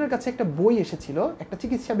একজনের কাছে একটা বই এসেছিল, একটা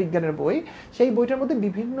চিকিৎসা বিজ্ঞানের বই। সেই বইটার মধ্যে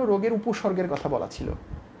বিভিন্ন রোগের উপসর্গের কথা বলা ছিল।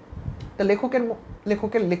 তা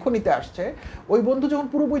লেখকের লেখনীতে আসছে, ওই বন্ধু যখন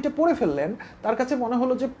পুরো বইটা পড়ে ফেললেন, তার কাছে মনে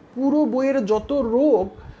হলো যে পুরো বইয়ের যত রোগ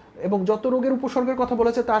এবং যত রোগের উপসর্গের কথা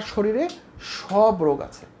বলেছে তার শরীরে সব রোগ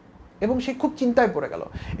আছে। এবং সে খুব চিন্তায় পড়ে গেল।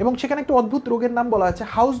 এবং সেখানে একটা অদ্ভুত রোগের নাম বলা আছে,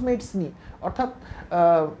 হাউসমেটস নি, অর্থাৎ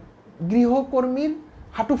গৃহকর্মীর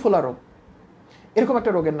হাঁটু ফোলা রোগ। এরকম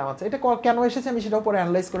একটা রোগের নাম আছে। এটা কেন এসেছে আমি সেটাও পরে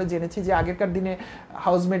অ্যানালাইজ করে জেনেছি যে আগেরকার দিনে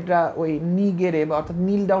হাউসমেটরা ওই নি গেড়ে বা অর্থাৎ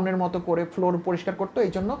নীল ডাউনের মতো করে ফ্লোর পরিষ্কার করতো,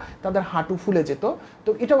 এই জন্য তাদের হাঁটু ফুলে যেত। তো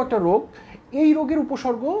এটাও একটা রোগ। এই রোগের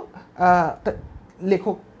উপসর্গ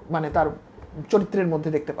লেখক মানে তার চরিত্রের মধ্যে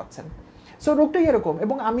দেখতে পাচ্ছেন। সো রোগটাই এরকম।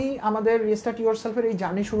 এবং আমি আমাদের রিস্টার্ট ইয়োরসেলফের এই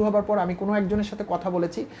জার্নি শুরু হবার পর আমি কোনো একজনের সাথে কথা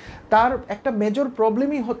বলেছি, তার একটা মেজর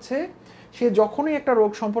প্রবলেমই হচ্ছে সে যখনই একটা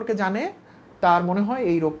রোগ সম্পর্কে জানে তার মনে হয়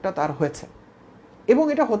এই রোগটা তার হয়েছে, এবং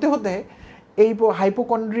এটা হতে হতে এই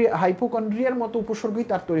হাইপোকন্ড্রিয়ার মতো উপসর্গই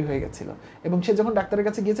তার তৈরি হয়ে গেছিল। এবং সে যখন ডাক্তারের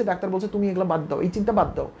কাছে গিয়েছে, ডাক্তার বলছে তুমি এগুলো বাদ দাও, এই চিন্তা বাদ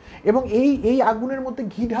দাও। এবং এই আগুনের মধ্যে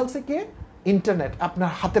ঘি ঢালছে কে? ইন্টারনেট।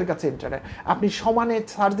 আপনার হাতের কাছে ইন্টারনেট, আপনি সমানে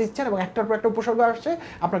সার্চ দিচ্ছেন এবং একটার পর একটা উপসর্গ আসছে,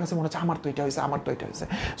 আপনার কাছে মনে হচ্ছে আমার তো এটা হয়েছে, আমার তো এটা হয়েছে।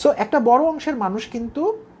 সো একটা বড় অংশের মানুষ কিন্তু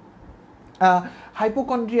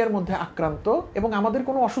হাইপোকন্ড্রিয়ার মধ্যে আক্রান্ত, এবং আমাদের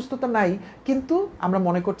কোনো অসুস্থতা নাই, কিন্তু আমরা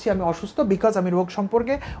মনে করছি আমি অসুস্থ বিকজ আমি রোগ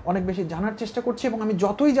সম্পর্কে অনেক বেশি জানার চেষ্টা করছি, এবং আমি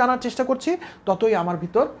যতই জানার চেষ্টা করছি ততই আমার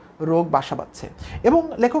ভিতর রোগ বাসা বাঁধছে। এবং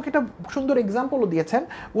লেখক একটা সুন্দর এক্সাম্পলও দিয়েছেন।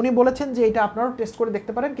 উনি বলেছেন যে এটা আপনারাও টেস্ট করে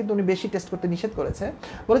দেখতে পারেন, কিন্তু উনি বেশি টেস্ট করতে নিষেধ করেছে।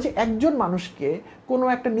 বলেছে একজন মানুষকে কোনো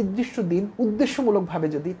একটা নির্দিষ্ট দিন উদ্দেশ্যমূলকভাবে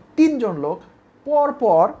যদি 3 জন লোক পর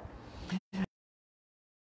পর,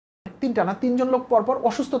 3টা না, 3 জন লোক পরপর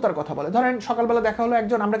অসুস্থতার কথা বলে। ধরেন সকালবেলা দেখা হলো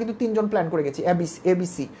একজন, আমরা কিন্তু 3 জন প্ল্যান করে গেছি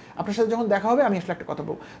এবিসি, আপনার সাথে যখন দেখা হবে আমি আসলে একটা কথা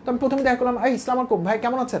বলবো। তো আমি প্রথমে দেখা করলাম, এই ইসলাম আলাইকুম ভাই,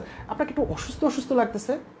 কেমন আছেন? আপনাকে একটু অসুস্থ অসুস্থ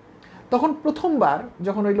লাগতেছে। তখন প্রথমবার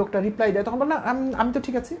যখন ওই লোকটা রিপ্লাই দেয় তখন বল না আমি তো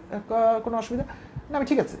ঠিক আছি, কোনো অসুবিধা না, আমি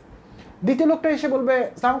ঠিক আছে। দ্বিতীয় লোকটা এসে বলবে,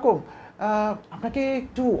 ইসলাম আলাইকুম, আপনাকে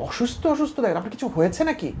একটু অসুস্থ অসুস্থ দেখেন, আপনার কিছু হয়েছে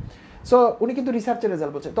নাকি? সো উনি কিন্তু রিসার্চের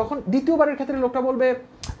রেজাল্ট বলছে। তখন দ্বিতীয়বারের ক্ষেত্রে লোকটা বলবে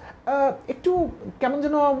একটু কেমন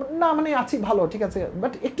যেন, না মানে আছি ভালো, ঠিক আছে,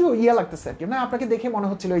 বাট একটু ইয়া লাগতেছে আর কি, না আপনাকে দেখে মনে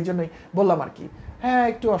হচ্ছিল এই জন্যই বললাম আর কি, হ্যাঁ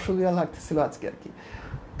একটু অসুবিধা লাগতেছিল আজকে আর কি।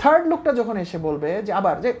 থার্ড লোকটা যখন এসে বলবে যে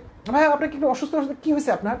আবার যে ভাই আপনাকে একটু অসুস্থ অসুস্থ কী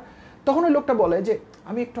হয়েছে আপনার, তখন ওই লোকটা বলে যে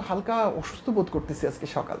আমি একটু হালকা অসুস্থ বোধ করতেছি আজকে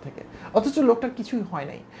সকাল থেকে, অথচ লোকটার কিছুই হয়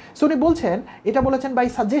নাই। সো উনি বলছেন, এটা বলেছেন বাই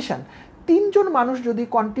সাজেশন, 3 জন মানুষ যদি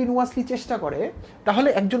কন্টিনিউয়াসলি চেষ্টা করে তাহলে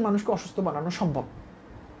একজন মানুষকে অসুস্থ বানানো সম্ভব।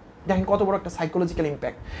 দেখেন কত বড় একটা সাইকোলজিক্যাল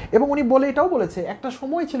ইম্প্যাক্ট। এবং উনি এটাও বলেছে, একটা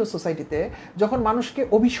সময় ছিল সোসাইটিতে যখন মানুষকে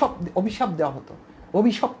অভিশাপ দেওয়া হতো,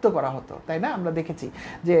 অভিশপ্ত করা হতো, তাই না? আমরা দেখেছি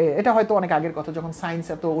যে এটা হয়তো অনেক আগের কথা, যখন সায়েন্স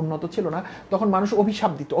এত উন্নত ছিল না, তখন মানুষ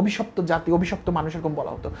অভিশাপ দিত, অভিশপ্ত জাতি, অভিশপ্ত মানুষ এরকম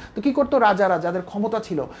বলা হতো। তো কি করতো রাজারা, যাদের ক্ষমতা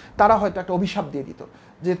ছিল, তারা হয়তো একটা অভিশাপ দিয়ে দিত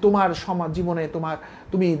যে তোমার জীবনে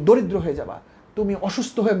তুমি দরিদ্র হয়ে যাবা, তুমি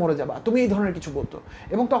অসুস্থ হয়ে মরে যাবা, তুমি এই ধরনের কিছু বলতো।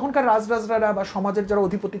 এবং তখনকার রাজরাজরা বা সমাজের যারা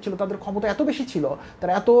অধিপতি ছিল তাদের ক্ষমতা এত বেশি ছিল,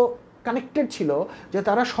 তারা এত কানেক্টেড ছিল যে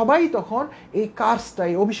তারা সবাই তখন এই কার্সটা,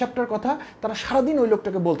 এই অভিশাপটার কথা তারা সারাদিন ওই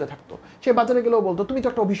লোকটাকে বলতে থাকতো। সে বাজারে গেলেও বলতো তুমি তো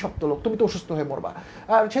একটা অভিশপ্ত লোক, তুমি তো অসুস্থ হয়ে মরবা।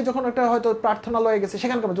 আর সে যখন একটা হয়তো প্রার্থনালয়ে গেছে,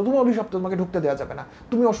 সেখানকার বলতো তুমি অভিশপ্ত, তোমাকে ঢুকতে দেওয়া যাবে না,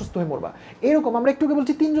 তুমি অসুস্থ হয়ে মরবা। এরকম আমরা একটুকে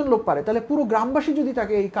বলছি 3 জন লোক পারে, তাহলে পুরো গ্রামবাসী যদি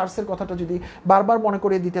তাকে এই কার্সের কথাটা যদি বারবার মনে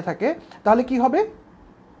করিয়ে দিতে থাকে, তাহলে কি হবে?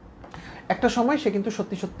 একটা সময় সে কিন্তু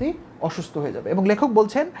সত্যি সত্যি অসুস্থ হয়ে যাবে। এবং লেখক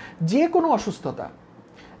বলছেন যে কোনো অসুস্থতা,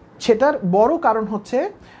 সেটার বড় কারণ হচ্ছে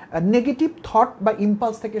নেগেটিভ থট বা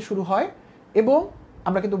ইম্পালস থেকে শুরু হয়। এবং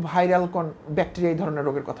আমরা কিন্তু ভাইরাল ব্যাকটেরিয়া এই ধরনের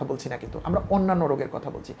রোগের কথা বলছি না, কিন্তু আমরা অন্যান্য রোগের কথা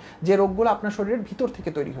বলছি, যে রোগগুলো আপনার শরীরের ভিতর থেকে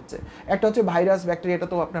তৈরি হচ্ছে। একটা হচ্ছে ভাইরাস, ব্যাকটেরিয়া, এটা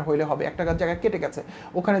তো আপনার হইলে হবে, একটা জায়গায় কেটে গেছে,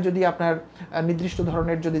 ওখানে যদি আপনার নির্দিষ্ট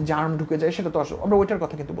ধরনের যদি জার্ম ঢুকে যায়, সেটা তো আমরা ওইটার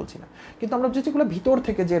কথা কিন্তু বলছি না, কিন্তু আমরা যেগুলো ভিতর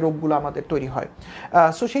থেকে যে রোগগুলো আমাদের তৈরি হয়,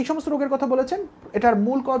 সো সেই সমস্ত রোগের কথা বলেছেন। এটার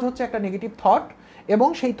মূল কজ হচ্ছে একটা নেগেটিভ থট, এবং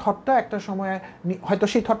সেই থটটা একটা সময় হয়তো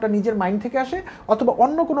সেই থটটা নিজের মাইন্ড থেকে আসে, অথবা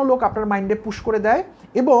অন্য কোনো লোক আপনার মাইন্ডে পুশ করে দেয়,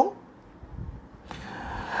 এবং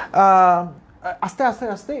আস্তে আস্তে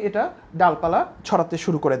আস্তে এটা ডালপালা ছড়াতে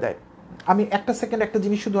শুরু করে দেয়। আমি একটা সেকেন্ড একটা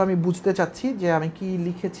জিনিস শুধু আমি বুঝতে চাচ্ছি যে আমি কি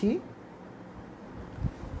লিখেছি।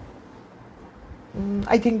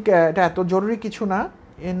 আই থিঙ্ক এটা এত জরুরি কিছু না।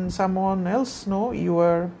 In someone else no you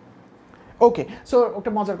R okay. So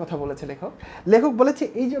একটা মজার কথা বলেছে লেখক বলেছে,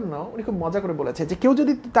 এই জন্য উনি খুব মজা করে বলেছে যে কেউ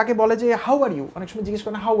যদি তাকে বলে যে হাউ আর ইউ, অনেক সময় জিজ্ঞেস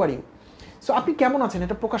করেন হাউ আর ইউ, সো আপনি কেমন আছেন,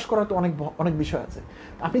 এটা প্রকাশ করার তো অনেক বিষয় আছে।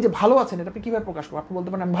 আপনি যে ভালো আছেন এটা আপনি কীভাবে প্রকাশ করবেন? আপনি বলতে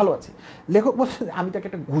পারেন আমি ভালো আছি। লেখক বলছে আমি তাকে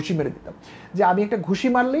একটা ঘুষি মেরে দিতাম, যে আমি একটা ঘুষি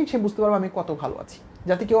মারলেই সে বুঝতে পারবো আমি কত ভালো আছি,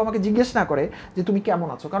 যাতে কেউ আমাকে জিজ্ঞেস না করে যে তুমি কেমন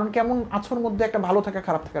আছো, কারণ কেমন আছোর মধ্যে একটা ভালো থাকা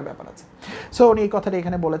খারাপ থাকার ব্যাপার আছে। সো উনি এই কথাটা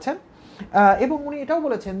এখানে বলেছেন। এবং উনি এটাও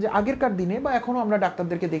বলেছেন যে আগেরকার দিনে বা এখনও আমরা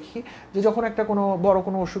ডাক্তারদেরকে দেখি যে যখন একটা কোনো বড়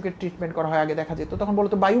কোনো অসুখের ট্রিটমেন্ট করা হয়, আগে দেখা যেত তখন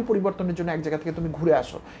বলতো বায়ু পরিবর্তনের জন্য এক জায়গা থেকে তুমি ঘুরে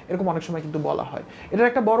আসো, এরকম অনেক সময় কিন্তু বলা হয়। এটার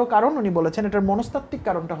একটা বড় কারণ উনি বলেছেন, এটার মনস্তাত্ত্বিক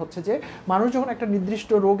কারণটা হচ্ছে যে মানুষ যখন একটা নির্দিষ্ট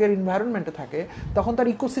রোগের এনভায়রনমেন্টে থাকে তখন তার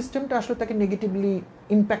ইকোসিস্টেমটা আসলে তাকে নেগেটিভলি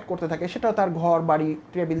ইম্প্যাক্ট করতে থাকে, সেটা তার ঘর বাড়ি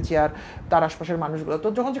টেবিল চেয়ার তার আশপাশের মানুষগুলো। তো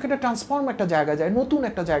যখন যেখানে ট্রান্সফর্ম একটা জায়গায় যায়, নতুন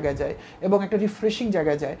একটা জায়গায় যায় এবং একটা রিফ্রেশিং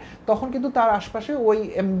জায়গায় যায়, তখন কিন্তু তার আশপাশে ওই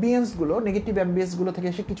অ্যাম্বিয়েন্সগুলো, নেগেটিভ অ্যাম্বিয়েন্সগুলো থেকে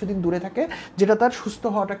এসে কিছুদিন দূরে থাকে, যেটা তার সুস্থ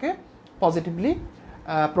হওয়াটাকে পজিটিভলি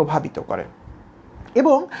প্রভাবিত করে।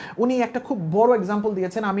 এবং উনি একটা খুব বড় এক্সাম্পল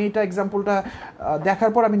দিয়েছেন, আমি এটা এক্সাম্পলটা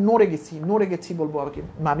দেখার পর আমি নড়ে গেছি বলবো আর কি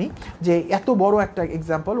আমি, যে এত বড় একটা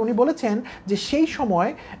এক্সাম্পল। উনি বলেছেন যে সেই সময়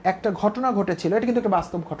একটা ঘটনা ঘটেছিল, এটা কিন্তু একটা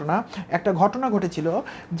বাস্তব ঘটনা, একটা ঘটনা ঘটেছিল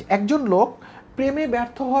যে একজন লোক প্রেমে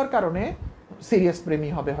ব্যর্থ হওয়ার কারণে, সিরিয়াস প্রেমী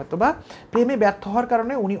হবে হয়তো, বা প্রেমে ব্যর্থ হওয়ার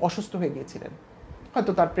কারণে উনি অসুস্থ হয়ে গিয়েছিলেন,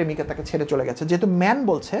 হয়তো তার প্রেমিকা তাকে ছেড়ে চলে গেছে, যেহেতু ম্যান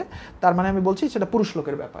বলছে তার মানে আমি বলছি সেটা পুরুষ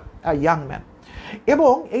লোকের ব্যাপার, ইয়াং ম্যান।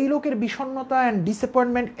 এবং এই লোকের বিষণ্ণতা অ্যান্ড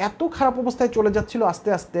ডিসঅ্যাপয়েন্টমেন্ট এত খারাপ অবস্থায় চলে যাচ্ছিল আস্তে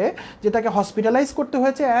আস্তে যে তাকে হসপিটালাইজ করতে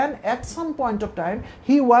হয়েছে, and at some point of time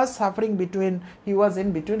he was in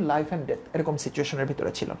between life and death, এরকম সিচুয়েশনের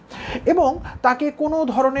ভিতরে ছিল। এবং তাকে কোনো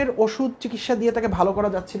ধরনের ওষুধ চিকিৎসা দিয়ে তাকে ভালো করা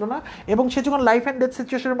যাচ্ছিল না, এবং সে যখন লাইফ অ্যান্ড ডেথ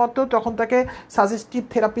সিচুয়েশনের মতো, তখন তাকে সাজেস্টিভ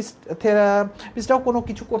থেরাপিস্টরাও কোনো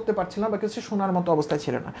কিছু করতে পারছিল না বা কিছু শোনার মতো অবস্থায়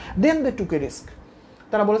ছিল না। দেন দে টুক এ রিস্ক,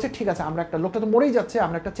 তারা বলেছে ঠিক আছে আমরা একটা, লোকটা তো মরেই যাচ্ছে,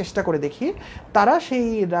 আমরা একটা চেষ্টা করে দেখি। তারা সেই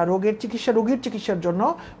রোগীর চিকিৎসার জন্য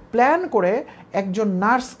প্ল্যান করে একজন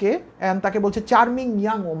নার্সকে, তাকে বলছে চার্মিং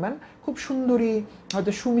ইয়াং ওম্যান, খুব সুন্দরী,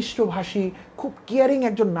 হয়তো সুমিষ্ট ভাষী, খুব কেয়ারিং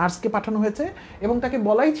একজন নার্সকে পাঠানো হয়েছে, এবং তাকে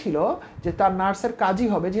বলাই ছিল যে তার নার্সের কাজই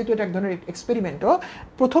হবে, যেহেতু এটা এক ধরনের এক্সপেরিমেন্টও,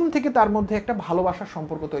 প্রথম থেকে তার মধ্যে একটা ভালোবাসার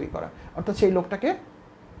সম্পর্ক তৈরি করা, অর্থাৎ সেই লোকটাকে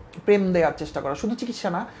প্রেম দেওয়ার চেষ্টা করা, শুধু চিকিৎসা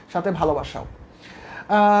না, সাথে ভালোবাসাও।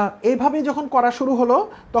 এইভাবে যখন করা শুরু হলো,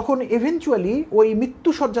 তখন ইভেনচুয়ালি ওই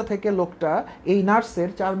মৃত্যুসজ্জা থেকে লোকটা এই নার্সের,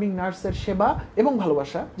 চার্মিং নার্সের সেবা এবং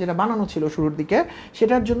ভালোবাসা যেটা বানানো ছিল শুরুর দিকে,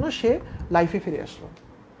 সেটার জন্য সে লাইফে ফিরে আসলো,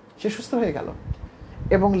 সে সুস্থ হয়ে গেল।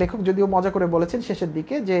 এবং লেখক যদিও মজা করে বলেছেন শেষের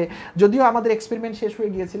দিকে যে যদিও আমাদের এক্সপেরিমেন্ট শেষ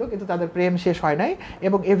হয়ে গিয়েছিল, কিন্তু তাদের প্রেম শেষ হয় নাই,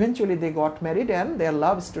 এবং eventually they got married and there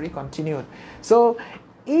love story continued. So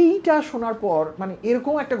এইটা শোনার পর, মানে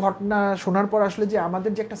এরকম একটা ঘটনা শোনার পর আসলে যে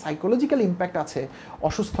আমাদের যে একটা সাইকোলজিক্যাল ইম্প্যাক্ট আছে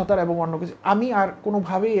অসুস্থতার এবং অন্য কিছু, আমি আর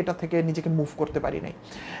কোনোভাবেই এটা থেকে নিজেকে মুভ করতে পারি নাই।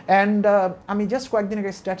 অ্যান্ড আমি জাস্ট কয়েকদিন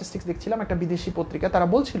আগে স্ট্যাটিস্টিক্স দেখছিলাম, একটা বিদেশি পত্রিকা, তারা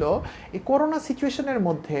বলছিল এই করোনা সিচুয়েশনের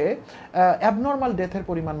মধ্যে অ্যাবনর্মাল ডেথের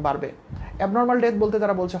পরিমাণ বাড়বে। অ্যাবনর্মাল ডেথ বলতে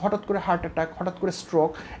তারা বলছে হঠাৎ করে হার্ট অ্যাটাক, হঠাৎ করে স্ট্রোক,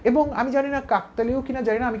 এবং আমি জানি না কাকতালীয় কিনা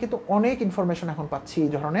জানি না, আমি কিন্তু অনেক ইনফরমেশন এখন পাচ্ছি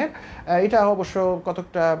এই ধরনের। এটা অবশ্য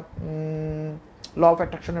কতকটা ল অফ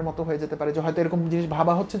অ্যাট্রাকশনের মতো হয়ে যেতে পারে, যে হয়তো এরকম জিনিস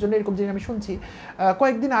ভাবা হচ্ছে জন্য এরকম জিনিস আমি শুনছি।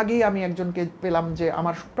 কয়েকদিন আগেই আমি একজনকে পেলাম যে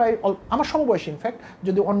আমার সমবয়সী, ইনফ্যাক্ট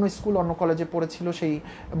যদি অন্য স্কুল অন্য কলেজে পড়েছিল সেই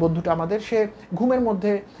বন্ধুটা আমাদের, সে ঘুমের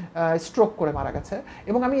মধ্যে স্ট্রোক করে মারা গেছে।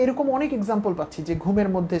 এবং আমি এরকম অনেক এক্সাম্পল পাচ্ছি যে ঘুমের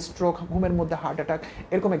মধ্যে স্ট্রোক, ঘুমের মধ্যে হার্ট অ্যাটাক,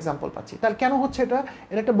 এরকম এক্সাম্পল পাচ্ছি। তাহলে কেন হচ্ছে এটা?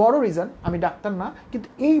 এর একটা বড় রিজন, আমি ডাক্তার না, কিন্তু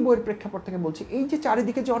এই বইয়ের প্রেক্ষাপট থেকে বলছি, এই যে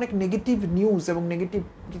চারিদিকে যে অনেক নেগেটিভ নিউজ এবং নেগেটিভ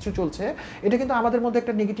কিছু চলছে, এটা কিন্তু আমাদের মধ্যে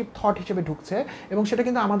একটা নেগেটিভ থট হিসেবে ঢুকছে, এবং সেটা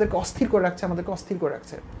কিন্তু আমাদেরকে অস্থির করে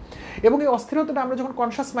রাখছে। এবং এই অস্থিরতাটা আমরা যখন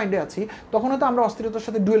কনশাস মাইন্ডে আছি, তখন হয়তো আমরা অস্থিরতার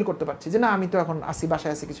সাথে ডুয়েল করতে পারছি যে না আমি তো এখন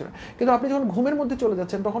বাসায় আসি, কিছু না। কিন্তু আপনি যখন ঘুমের মধ্যে চলে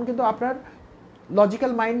যাচ্ছেন, তখন কিন্তু আপনার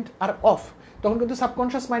লজিক্যাল মাইন্ড আর অফ, তখন কিন্তু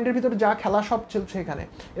সাবকনশিয়াস মাইন্ডের ভিতরে যা খেলা সব চলছে এখানে,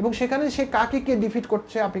 এবং সেখানে সে কাকে কে ডিফিট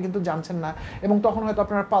করছে আপনি কিন্তু জানছেন না, এবং তখন হয়তো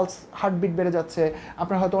আপনার পালস, হার্টবিট বেড়ে যাচ্ছে,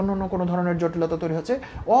 আপনার হয়তো অন্য কোনো ধরনের জটিলতা তৈরি হচ্ছে।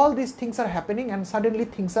 All this things are happening and suddenly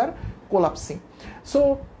things are collapsing. So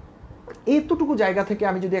এইটুকু জায়গা থেকে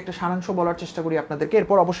আমি যদি একটা সারাংশ বলার চেষ্টা করি আপনাদেরকে,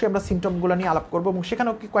 এরপর অবশ্যই আমরা সিমটমগুলো নিয়ে আলাপ করবো, এবং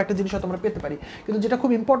সেখানেও কয়েকটা জিনিস হয়তো আমরা পেতে পারি। কিন্তু যেটা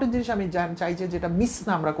খুব ইম্পর্টেন্ট জিনিস আমি চাই যে যেটা মিস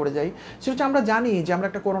না আমরা করে যাই, সেটা হচ্ছে আমরা জানি যে আমরা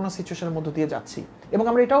একটা করোনা সিচুয়েশনের মধ্য দিয়ে যাচ্ছি, এবং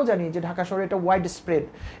আমরা এটাও জানি যে ঢাকা শহরে এটা ওয়াইড স্প্রেড,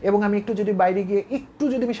 এবং আমি একটু যদি বাইরে গিয়ে একটু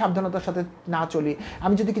যদি আমি সাবধানতার সাথে না চলি,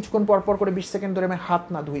 আমি যদি কিছুক্ষণ পর করে 20 সেকেন্ড ধরে আমি হাত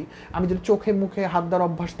না ধুই, আমি যদি চোখে মুখে হাত দেওয়ার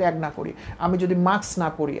অভ্যাস ত্যাগ না করি, আমি যদি মাস্ক না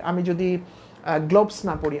পরি, আমি যদি গ্লোভস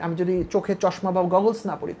না পরি, আমি যদি চোখে চশমা বা গগলস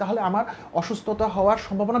না পরি, তাহলে আমার অসুস্থতা হওয়ার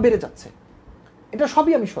সম্ভাবনা বেড়ে যাচ্ছে। এটা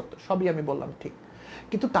সবই আমি সত্য, সবই আমি বললাম ঠিক,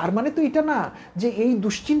 কিন্তু তার মানে তো এটা না যে এই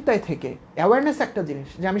দুশ্চিন্তায় থেকে অ্যাওয়ারনেস একটা জিনিস,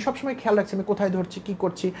 যে আমি সবসময় খেয়াল রাখছি আমি কোথায় ধরছি, কী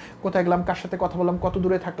করছি, কোথায় গেলাম, কার সাথে কথা বললাম, কত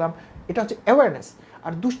দূরে থাকলাম, এটা হচ্ছে অ্যাওয়ারনেস।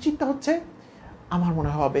 আর দুশ্চিন্তা হচ্ছে আমার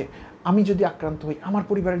মনে হবে আমি যদি আক্রান্ত হই, আমার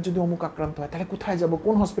পরিবারের যদি অমুক আক্রান্ত হয়, তাহলে কোথায় যাব,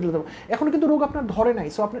 কোন হসপিটালে যাবো। এখনও কিন্তু রোগ আপনার ধরে নাই,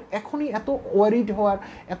 সো আপনার এখনই এত ওয়ারিড হওয়ার,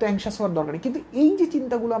 এত অ্যাংশাস হওয়ার দরকার নেই। কিন্তু এই যে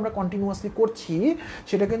চিন্তাগুলো আমরা কন্টিনিউয়াসলি করছি,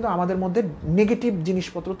 সেটা কিন্তু আমাদের মধ্যে নেগেটিভ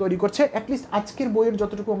জিনিসপত্র তৈরি করছে। অ্যাটলিস্ট আজকের বইয়ের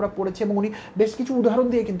যতটুকু আমরা পড়েছি, এবং উনি বেশ কিছু উদাহরণ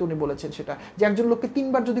দিয়ে কিন্তু উনি বলেছেন সেটা, যে একজন লোককে 3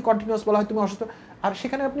 বার যদি কন্টিনিউয়াস বলা হয় তুমি অসুস্থ, আর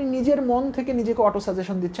সেখানে আপনি নিজের মন থেকে নিজেকে অটো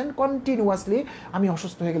সাজেশন দিচ্ছেন কন্টিনিউয়াসলি, আমি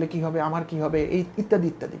অসুস্থ হয়ে গেলে কী হবে, আমার কী হবে, এই ইত্যাদি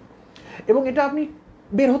ইত্যাদি। এবং এটা আপনি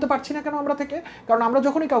বের হতে পারছি না কেন আমরা থেকে? কারণ আমরা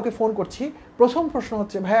যখনই কাউকে ফোন করছি, প্রথম প্রশ্ন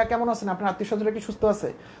হচ্ছে ভাইয়া কেমন আছেন, আপনার আত্মীয় স্বজনরা কি সুস্থ আছে?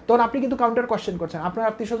 তখন আপনি কিন্তু কাউন্টার কোয়েশ্চেন করছেন, আপনার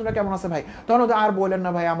আত্মীয় স্বজনরা কেমন আছে ভাই? তখন ওদের আর বললেন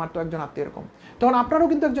না ভাই, আমার তো একজন আত্মীয় এরকম। তখন আপনারও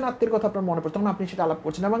কিন্তু একজন আত্মীয়ের কথা আপনার মনে পড়ছে, তখন আপনি সেটা আলাপ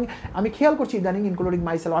করছেন। এবং আমি খেয়াল করছি ইদানিং, ইনক্লুডিং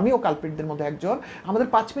মাইসেলফ, আমিও কালপ্রিটদের মধ্যে একজন, আমাদের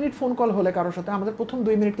 5 মিনিট ফোন কল হলে কারোর সাথে, আমাদের প্রথম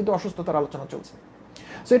 2 মিনিট কিন্তু অসুস্থতার আলোচনা চলছে।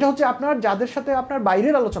 সো এটা হচ্ছে আপনার যাদের সাথে আপনার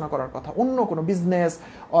বাইরের আলোচনা করার কথা, অন্য কোনো business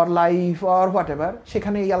or life or what ever,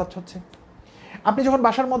 সেখানে এই আলোচনা হচ্ছে। আপনি যখন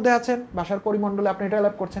বাসার মধ্যে আছেন, বাসার পরিমণ্ডলে আপনি এটা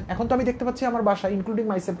আলাপ করছেন। এখন তো আমি দেখতে পাচ্ছি আমার বাসা, ইনক্লুডিং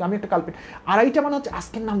মাইসেলফ, আমি একটা কালপিট, 2:30টা মানে হচ্ছে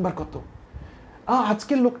আজকের নাম্বার কত,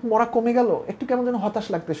 আজকের লোক মরা কমে গেল, একটু কেমন যেন হতাশ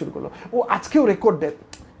লাগতে শুরু করলো, ও আজকেও রেকর্ড ডেথ,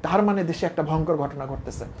 তার মানে দেশে একটা ভয়ঙ্কর ঘটনা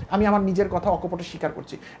ঘটতেছে। আমি আমার নিজের কথা অকপটে স্বীকার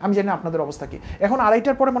করছি, আমি জানি আপনাদের অবস্থা কি। এখন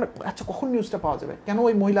 2:30টার পরে মানে আচ্ছা কখন নিউজটা পাওয়া যাবে, কেন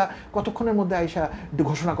ওই মহিলা কতক্ষণের মধ্যে আইসা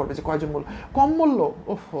ঘোষণা করবে যে কয়জন মূল, কম মূল্য,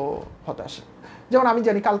 ওহো হতাশ। যেমন আমি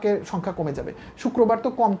জানি কালকে সংখ্যা কমে যাবে, শুক্রবার তো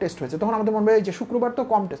কম টেস্ট হয়েছে, তখন আমাদের মনে হয় যে শুক্রবার তো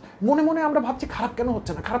কম টেস্ট, মনে মনে আমরা ভাবছি খারাপ কেন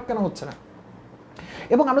হচ্ছে না, খারাপ কেন হচ্ছে না।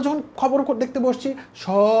 এবং আমরা যখন খবর দেখতে বসছি,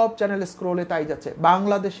 সব চ্যানেল স্ক্রোলে তাই যাচ্ছে,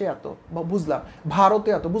 বাংলাদেশে এত বুঝলাম, ভারতে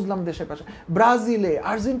এত বুঝলাম, দেশের পাশে ব্রাজিলে,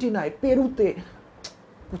 আর্জেন্টিনায়, পেরুতে,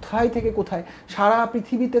 কোথায় থেকে কোথায়, সারা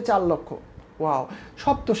পৃথিবীতে 4 লক্ষ। ওয়াও,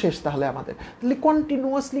 সব তো শেষ তাহলে আমাদের। তাহলে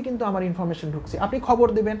কন্টিনিউয়াসলি কিন্তু আমার ইনফরমেশন ঢুকছে, আপনি খবর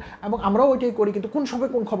দেবেন এবং আমরাও ওইটাই করি, কিন্তু কোন সময়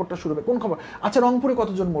কোন খবরটা শুরু হবে, কোন খবর, আচ্ছা রংপুরে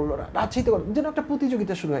কতজন মূল্যরা, রাজশাহীতে যেন একটা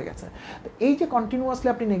প্রতিযোগিতা শুরু হয়ে গেছে। তো এই যে কন্টিনিউয়াসলি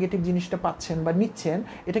আপনি নেগেটিভ জিনিসটা পাচ্ছেন বা নিচ্ছেন,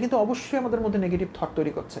 এটা কিন্তু অবশ্যই আমাদের মধ্যে নেগেটিভ থট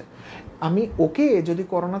তৈরি করছে। আমি ওকে যদি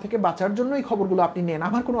করোনা থেকে বাঁচার জন্য এই খবরগুলো আপনি নেন,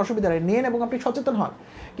 আমার কোনো অসুবিধা নেই, নেন এবং আপনি সচেতন হন।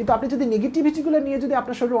 কিন্তু আপনি যদি নেগেটিভিটিগুলো নিয়ে যদি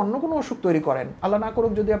আপনার শরীরে অন্য কোনো অসুখ তৈরি করেন, আল্লাহ না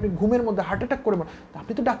করুক যদি আপনি ঘুমের মধ্যে হার্ট অ্যাটাক করে,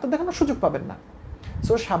 আপনি তো ডাক্তার দেখানোর সুযোগ পাবেন না।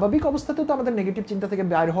 সো স্বাভাবিক অবস্থাতেও তো আমাদের নেগেটিভ চিন্তা থেকে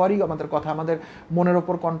বের হওয়ারই আমাদের কথা, আমাদের মনের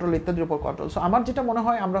ওপর কন্ট্রোল, ইত্যাদির ওপর কন্ট্রোল। সো আমার যেটা মনে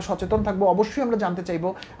হয়, আমরা সচেতন থাকবো, অবশ্যই আমরা জানতে চাইবো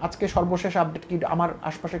আজকে সর্বশেষ আপডেট কি, আমার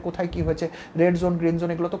আশপাশে কোথায় কি হয়েছে, রেড জোন গ্রিন জোন,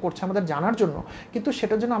 এগুলো তো করছে আমাদের জানার জন্য, কিন্তু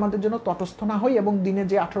সেটার জন্য আমাদের জন্য তটস্থ না হই এবং দিনে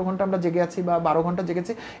যে 18 ঘন্টা আমরা জেগে আছি বা 12 ঘন্টা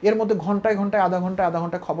জেগেছি, এর মধ্যে ঘন্টায় ঘন্টায় আধা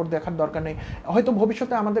ঘন্টায় খবর দেখার দরকার নেই। হয়তো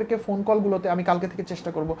ভবিষ্যতে আমাদেরকে ফোন কলগুলোতে, আমি কালকে থেকে চেষ্টা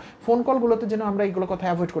করবো ফোন কলগুলোতে যেন আমরা এইগুলো কথা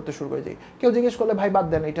অ্যাভয়েড করতে শুরু করে যাই। কেউ জিজ্ঞেস করলে ভাই বাদ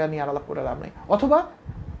দেন, এটা নিয়ে আলাপ করে লাভ নেই, অথবা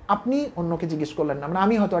আপনি অন্যকে জিজ্ঞেস করলেন না, মানে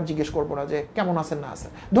আমি হয়তো আর জিজ্ঞেস করবো না যে কেমন আছেন না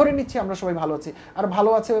আছেন, ধরে নিচ্ছি আমরা সবাই ভালো আছি, আর ভালো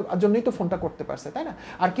আছে জন্যই তো ফোনটা করতে পারছে, তাই না?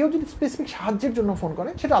 আর কেউ যদি স্পেসিফিক সাহায্যের জন্য ফোন করে,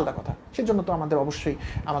 সেটা আলাদা কথা, সেজন্য তো আমাদের অবশ্যই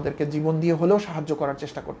আমাদেরকে জীবন দিয়ে হলেও সাহায্য করার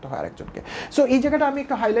চেষ্টা করতে হয় আরেকজনকে। সো এই জায়গাটা আমি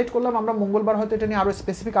একটু হাইলাইট করলাম, আমরা মঙ্গলবার হয়তো এটা নিয়ে আরও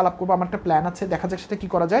স্পেসিফিক আলাপ করবো, আমার একটা প্ল্যান আছে, দেখা যাক সেটা কী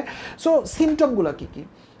করা যায়। সো সিমটমগুলো কী কী,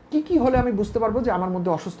 কী কী হলে আমি বুঝতে পারবো যে আমার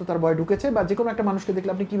মধ্যে অসুস্থতার ভয় ঢুকেছে, বা যে কোনো একটা মানুষকে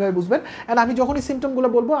দেখলে আপনি কীভাবে বুঝবেন? অ্যান্ড আমি যখনই সিমটমগুলো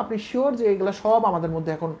বলবো, আপনি শিওর যে এগুলো সব আমাদের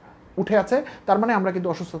মধ্যে এখন উঠে আছে, তার মানে আমরা কিন্তু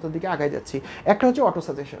অসুস্থতার দিকে আগায় যাচ্ছি। একটা হচ্ছে অটো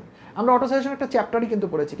সাজেশন। আমরা অটো সাজেশন একটা চ্যাপ্টারই কিন্তু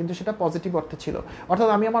পড়েছি, কিন্তু সেটা পজিটিভ অর্থে ছিল, অর্থাৎ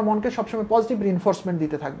আমি আমার মনকে সবসময় পজিটিভ রিনফোর্সমেন্ট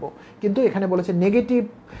দিতে থাকবো। কিন্তু এখানে বলেছে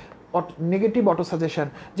নেগেটিভ অটো সাজেশন,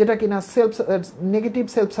 যেটা কিনা negative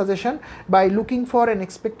self suggestion by looking for and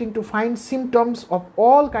expecting to find symptoms of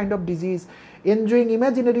all kind of disease, enjoying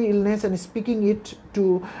imaginary illness and speaking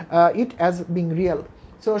it as being real.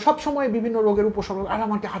 So সবসময় বিভিন্ন রোগের উপসর্গ, আর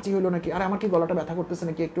আমার কি হাঁচি হলো নাকি, আর আমার কি গলাটা ব্যথা করতেছে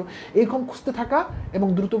নাকি একটু, এইরকম খুঁজতে থাকা, এবং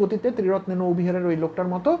দ্রুত গতিতে ত্রিরত্নে নৌবিহারের ওই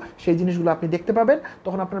লোকটার মতো সেই জিনিসগুলো আপনি দেখতে পাবেন।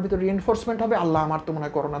 তখন আপনার ভিতরে রিএনফোর্সমেন্ট হবে, আল্লাহ আমার তো মনে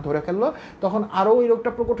হয় করোনা ধরে ফেললো, তখন আরও ওই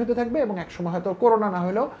রোগটা প্রকট হতে থাকবে, এবং একসময় হয়তো করোনা না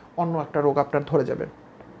হলেও অন্য একটা রোগ আপনার ধরে যাবে।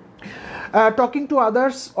 Talking to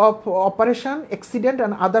others of operation, accident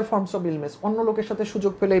and other forms of illness, অন্য লোকের সাথে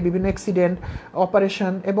সুযোগ পেলে বিভিন্ন অ্যাক্সিডেন্ট,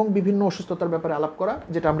 অপারেশন এবং বিভিন্ন অসুস্থতার ব্যাপারে আলাপ করা,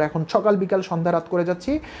 যেটা আমরা এখন সকাল বিকাল সন্ধ্যা রাত করে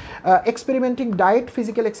যাচ্ছি। Experimenting diet,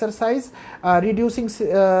 physical exercise,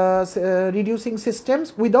 reducing systems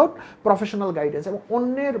without professional guidance, এবং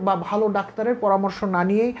অন্যের বা ভালো ডাক্তারের পরামর্শ না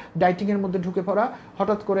নিয়েই ডায়েটিংয়ের মধ্যে ঢুকে পড়া,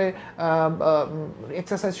 হঠাৎ করে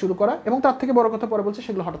এক্সারসাইজ শুরু করা, এবং তার থেকে বড় কথা পরে বলছে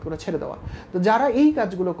সেগুলো হঠাৎ করে ছেড়ে দেওয়া। তো যারা এই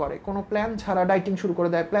কাজগুলো করে, কোনো প্ল্যান ছাড়া ডাইটিং শুরু করে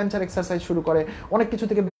দেয়, প্ল্যান ছাড়া এক্সারসাইজ শুরু করে, অনেক কিছু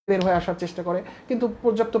থেকে বের হয়ে আসার চেষ্টা করে, কিন্তু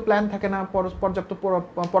পর্যাপ্ত প্ল্যান থাকে না, পর্যাপ্ত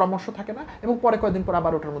পরামর্শ থাকে না, এবং পরে কয়েকদিন পর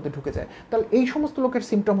আবার ওটার মধ্যে ঢুকে যায়। তাহলে এই সমস্ত লোকের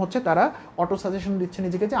সিমটম হচ্ছে তারা অটো সাজেশন দিচ্ছে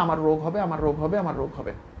নিজেকে যে আমার রোগ হবে, আমার রোগ হবে, আমার রোগ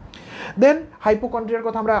হবে। দেন হাইপোকন্ড্রিয়ার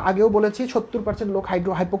কথা আমরা আগেও বলেছি, 70% লোক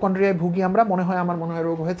হাইপোকন্ড্রিয়ায় ভুগি আমরা, আমার মনে হয়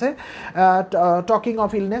রোগ হয়েছে। টকিং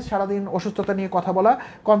অফ ইলনেস, সারাদিন অসুস্থতা নিয়ে কথা বলা।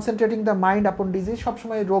 কনসেন্ট্রেটিং দ্য মাইন্ড আপন ডিজিজ,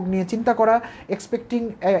 সবসময় রোগ নিয়ে চিন্তা করা। Expecting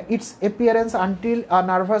it's appearance until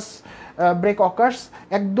nervous break occurs,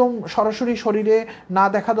 একদম সরাসরি শরীরে না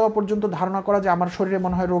দেখা দেওয়া পর্যন্ত ধারণা করা যে আমার শরীরে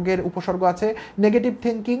মনে হয় রোগের উপসর্গ আছে। নেগেটিভ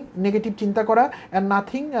থিঙ্কিং, নেগেটিভ চিন্তা করা।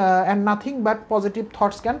 And nothing but positive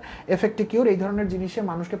thoughts can effect এ কিউর, এই ধরনের জিনিসে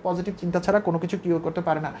মানুষকে পজিটিভ চিন্তা ছাড়া কোনো কিছু কিউর করতে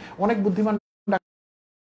পারে না। অনেক বুদ্ধিমান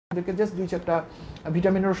ডাক্তারদেরকে জাস্ট 2-4টা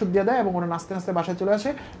ভিটামিনের ওষুধ দিয়ে দেয় এবং ওরা নাচতে নাচতে বাসায় চলে আসে,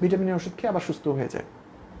 ভিটামিনের ওষুধ খেয়ে আবার সুস্থ হয়ে যায়।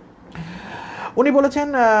 উনি বলেছেন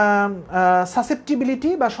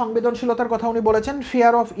সাসেপ্টিবিলিটি বা সংবেদনশীলতার কথা উনি বলেছেন।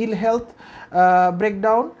 Fear of ill health,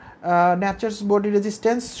 breakdown, natural body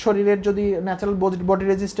resistance, শরীরের যদি ন্যাচারাল বডি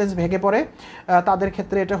রেজিস্ট্যান্স ভেঙে পড়ে তাদের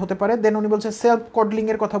ক্ষেত্রে এটা হতে পারে। দেন উনি বলছেন সেলফ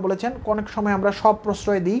কডলিংয়ের কথা বলেছেন, অনেক সময় আমরা সব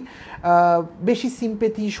প্রশ্রয় দিই। বেশি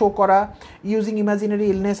সিম্পেথি শো করা, using imaginary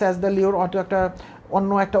illness as the লিওর, অত একটা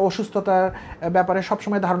অন্য একটা অসুস্থতার ব্যাপারে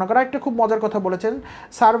সবসময় ধারণা করা। একটা খুব মজার কথা বলেছেন,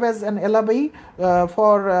 serve as an এলাবাই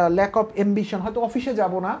for lack of ambition, হয়তো অফিসে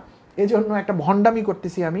যাব না এই জন্য একটা ভণ্ডামি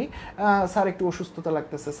করতেছি আমি, স্যার একটু অসুস্থতা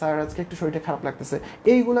লাগতেছে, স্যার আজকে একটু শরীরটা খারাপ লাগতেছে,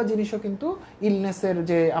 এইগুলা জিনিসও কিন্তু ইলনেসের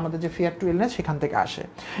যে আমাদের যে ফিয়ার টু ইলনেস সেখান থেকে আসে।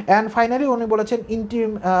 অ্যান্ড ফাইনালি উনি বলেছেন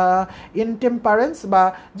ইনটেম্পারেন্স বা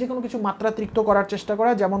যে কোনো কিছু মাত্রাতিরিক্ত করার চেষ্টা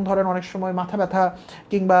করা, যেমন ধরেন অনেক সময় মাথা ব্যথা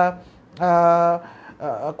কিংবা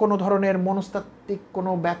কোনো ধরনের মনস্তাত্ত্বিক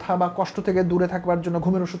কোনো ব্যথা বা কষ্ট থেকে দূরে থাকবার জন্য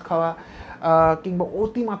ঘুমের ওষুধ খাওয়া, কিংবা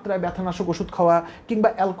অতিমাত্রায় ব্যথানাশক ওষুধ খাওয়া, কিংবা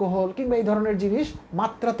অ্যালকোহল, কিংবা এই ধরনের জিনিস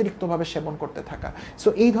মাত্রাতিরিক্তভাবে সেবন করতে থাকা। সো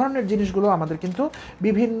এই ধরনের জিনিসগুলো আমাদের কিন্তু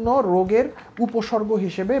বিভিন্ন রোগের উপসর্গ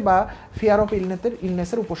হিসেবে বা ফিয়ার অফ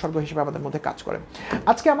ইলনেসের উপসর্গ হিসেবে আমাদের মধ্যে কাজ করে।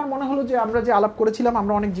 আজকে আমার মনে হলো যে আমরা যে আলাপ করেছিলাম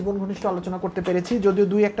আমরা অনেক জীবন ঘনিষ্ঠ আলোচনা করতে পেরেছি, যদিও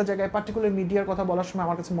 2-1টা জায়গায় পার্টিকুলার মিডিয়ার কথা বলার সময়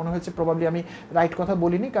আমার কাছে মনে হয়েছে প্রবাবলি আমি রাইট কথা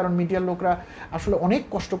বলিনি, কারণ মিডিয়ার লোকরা আসলে অনেক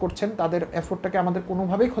কষ্ট করছেন, তাদের এফোর্টটাকে আমাদের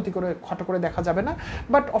কোনোভাবেই খাটো করে দেখা যাবে না।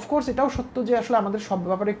 বাট অফকোর্স এটাও সত্য যে আসলে আমাদের সব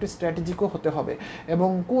ব্যাপারে একটু স্ট্র্যাটেজিকও হতে হবে, এবং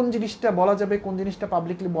কোন জিনিসটা বলা যাবে কোন জিনিসটা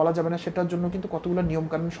পাবলিকলি বলা যাবে না সেটার জন্য কিন্তু কতগুলো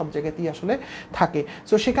নিয়মকানুন সব জায়গাতেই আসলে থাকে।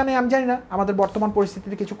 সো সেখানে আমি জানি না আমাদের বর্তমান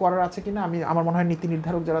পরিস্থিতিতে কিছু করার আছে কিনা, আমার মনে হয় নীতি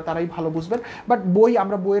নির্ধারক যারা তারাই ভালো বুঝবেন। বাট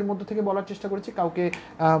আমরা বইয়ের মধ্যে থেকে বলার চেষ্টা করেছি, কাউকে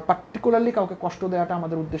পার্টিকুলারলি কাউকে কষ্ট দেওয়াটা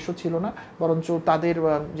আমাদের উদ্দেশ্য ছিল না, বরঞ্চ তাদের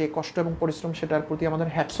যে কষ্ট এবং পরিশ্রম সেটার প্রতি আমাদের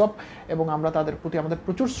হ্যাটস অফ, এবং আমরা তাদের প্রতি আমাদের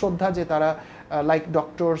প্রচুর শ্রদ্ধা যে তারা লাইক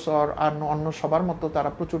ডক্টরস আর অন্য সবার মতো তারা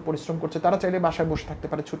প্রচুর পরিশ্রম করছে। তারা চাইলে বাসায় বসে থাকতে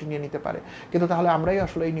পারে, ছুটি নিয়ে নিতে পারে, কিন্তু তাহলে আমরাই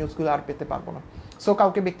আসলে এই নিউজগুলো আর পেতে পারবো না। সো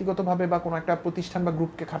কাউকে ব্যক্তিগতভাবে বা কোনো একটা প্রতিষ্ঠান বা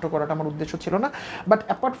গ্রুপকে খাটো করাটা আমার উদ্দেশ্য ছিল না। বাট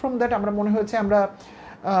অ্যাপার্ট ফ্রম দ্যাট আমরা মনে হয়েছে আমরা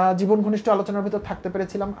জীবন ঘনিষ্ঠ আলোচনার ভিতর থাকতে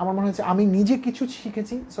পেরেছিলাম। আমার মনে হয়েছে আমি নিজে কিছু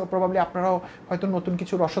শিখেছি, সো প্রবাবলি আপনারাও হয়তো নতুন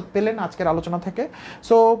কিছু রসদ পেলেন আজকের আলোচনা থেকে।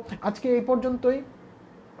 সো আজকে এই পর্যন্তই।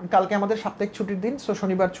 কালকে আমাদের সাপ্তাহিক ছুটির দিন, সো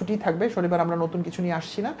শনিবার ছুটি থাকবে, শনিবার আমরা নতুন কিছু নিয়ে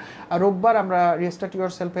আসছি না। আর রোববার আমরা রিস্টার্ট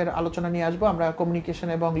ইউর সেলফের আলোচনা নিয়ে আসবো, আমরা কমিউনিকেশন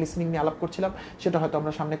এবং লিসনিং নিয়ে আলাপ করছিলাম, সেটা হয়তো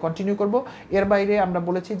আমরা সামনে কন্টিনিউ করব। এর বাইরে আমরা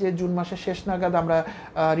বলেছি যে জুন মাসের শেষ নাগাদ আমরা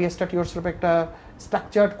রিস্টার্ট ইউর সেলফ একটা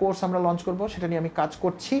স্ট্রাকচার্ড কোর্স আমরা লঞ্চ করব, সেটা নিয়ে আমি কাজ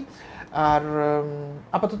করছি। আর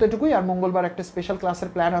আপাতত এটুকুই। আর মঙ্গলবার একটা স্পেশাল ক্লাসের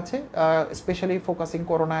প্ল্যান আছে, specially focusing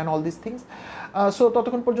corona and all this things. So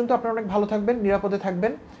ততক্ষণ পর্যন্ত আপনারা অনেক ভালো থাকবেন, নিরাপদে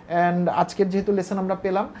থাকবেন। অ্যান্ড আজকের যেহেতু লেসন আমরা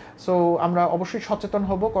পেলাম, সো আমরা অবশ্যই সচেতন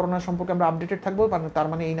হব, করোনা সম্পর্কে আমরা আপডেটেড থাকবো। তার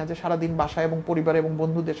মানে এই না যে সারাদিন বাসায় এবং পরিবার এবং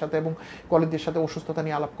বন্ধুদের সাথে এবং কলিগদের সাথে অসুস্থতা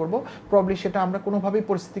নিয়ে আলাপ করবো, প্রবলি সেটা আমরা কোনোভাবেই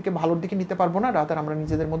পরিস্থিতিকে ভালোর দিকে নিতে পারবো না, রাদার আমরা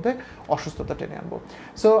নিজেদের মধ্যে অসুস্থতা টেনে আনবো।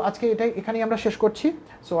 সো আজকে এখানেই আমরা শেষ করছি।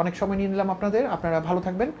 সো অনেক সময় নিয়ে নিলাম আপনারা ভালো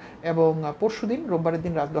থাকবেন, এবং পরশু দিন রোববারের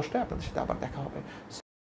দিন রাত 10টায় আপনাদের সাথে আবার দেখা হবে। সো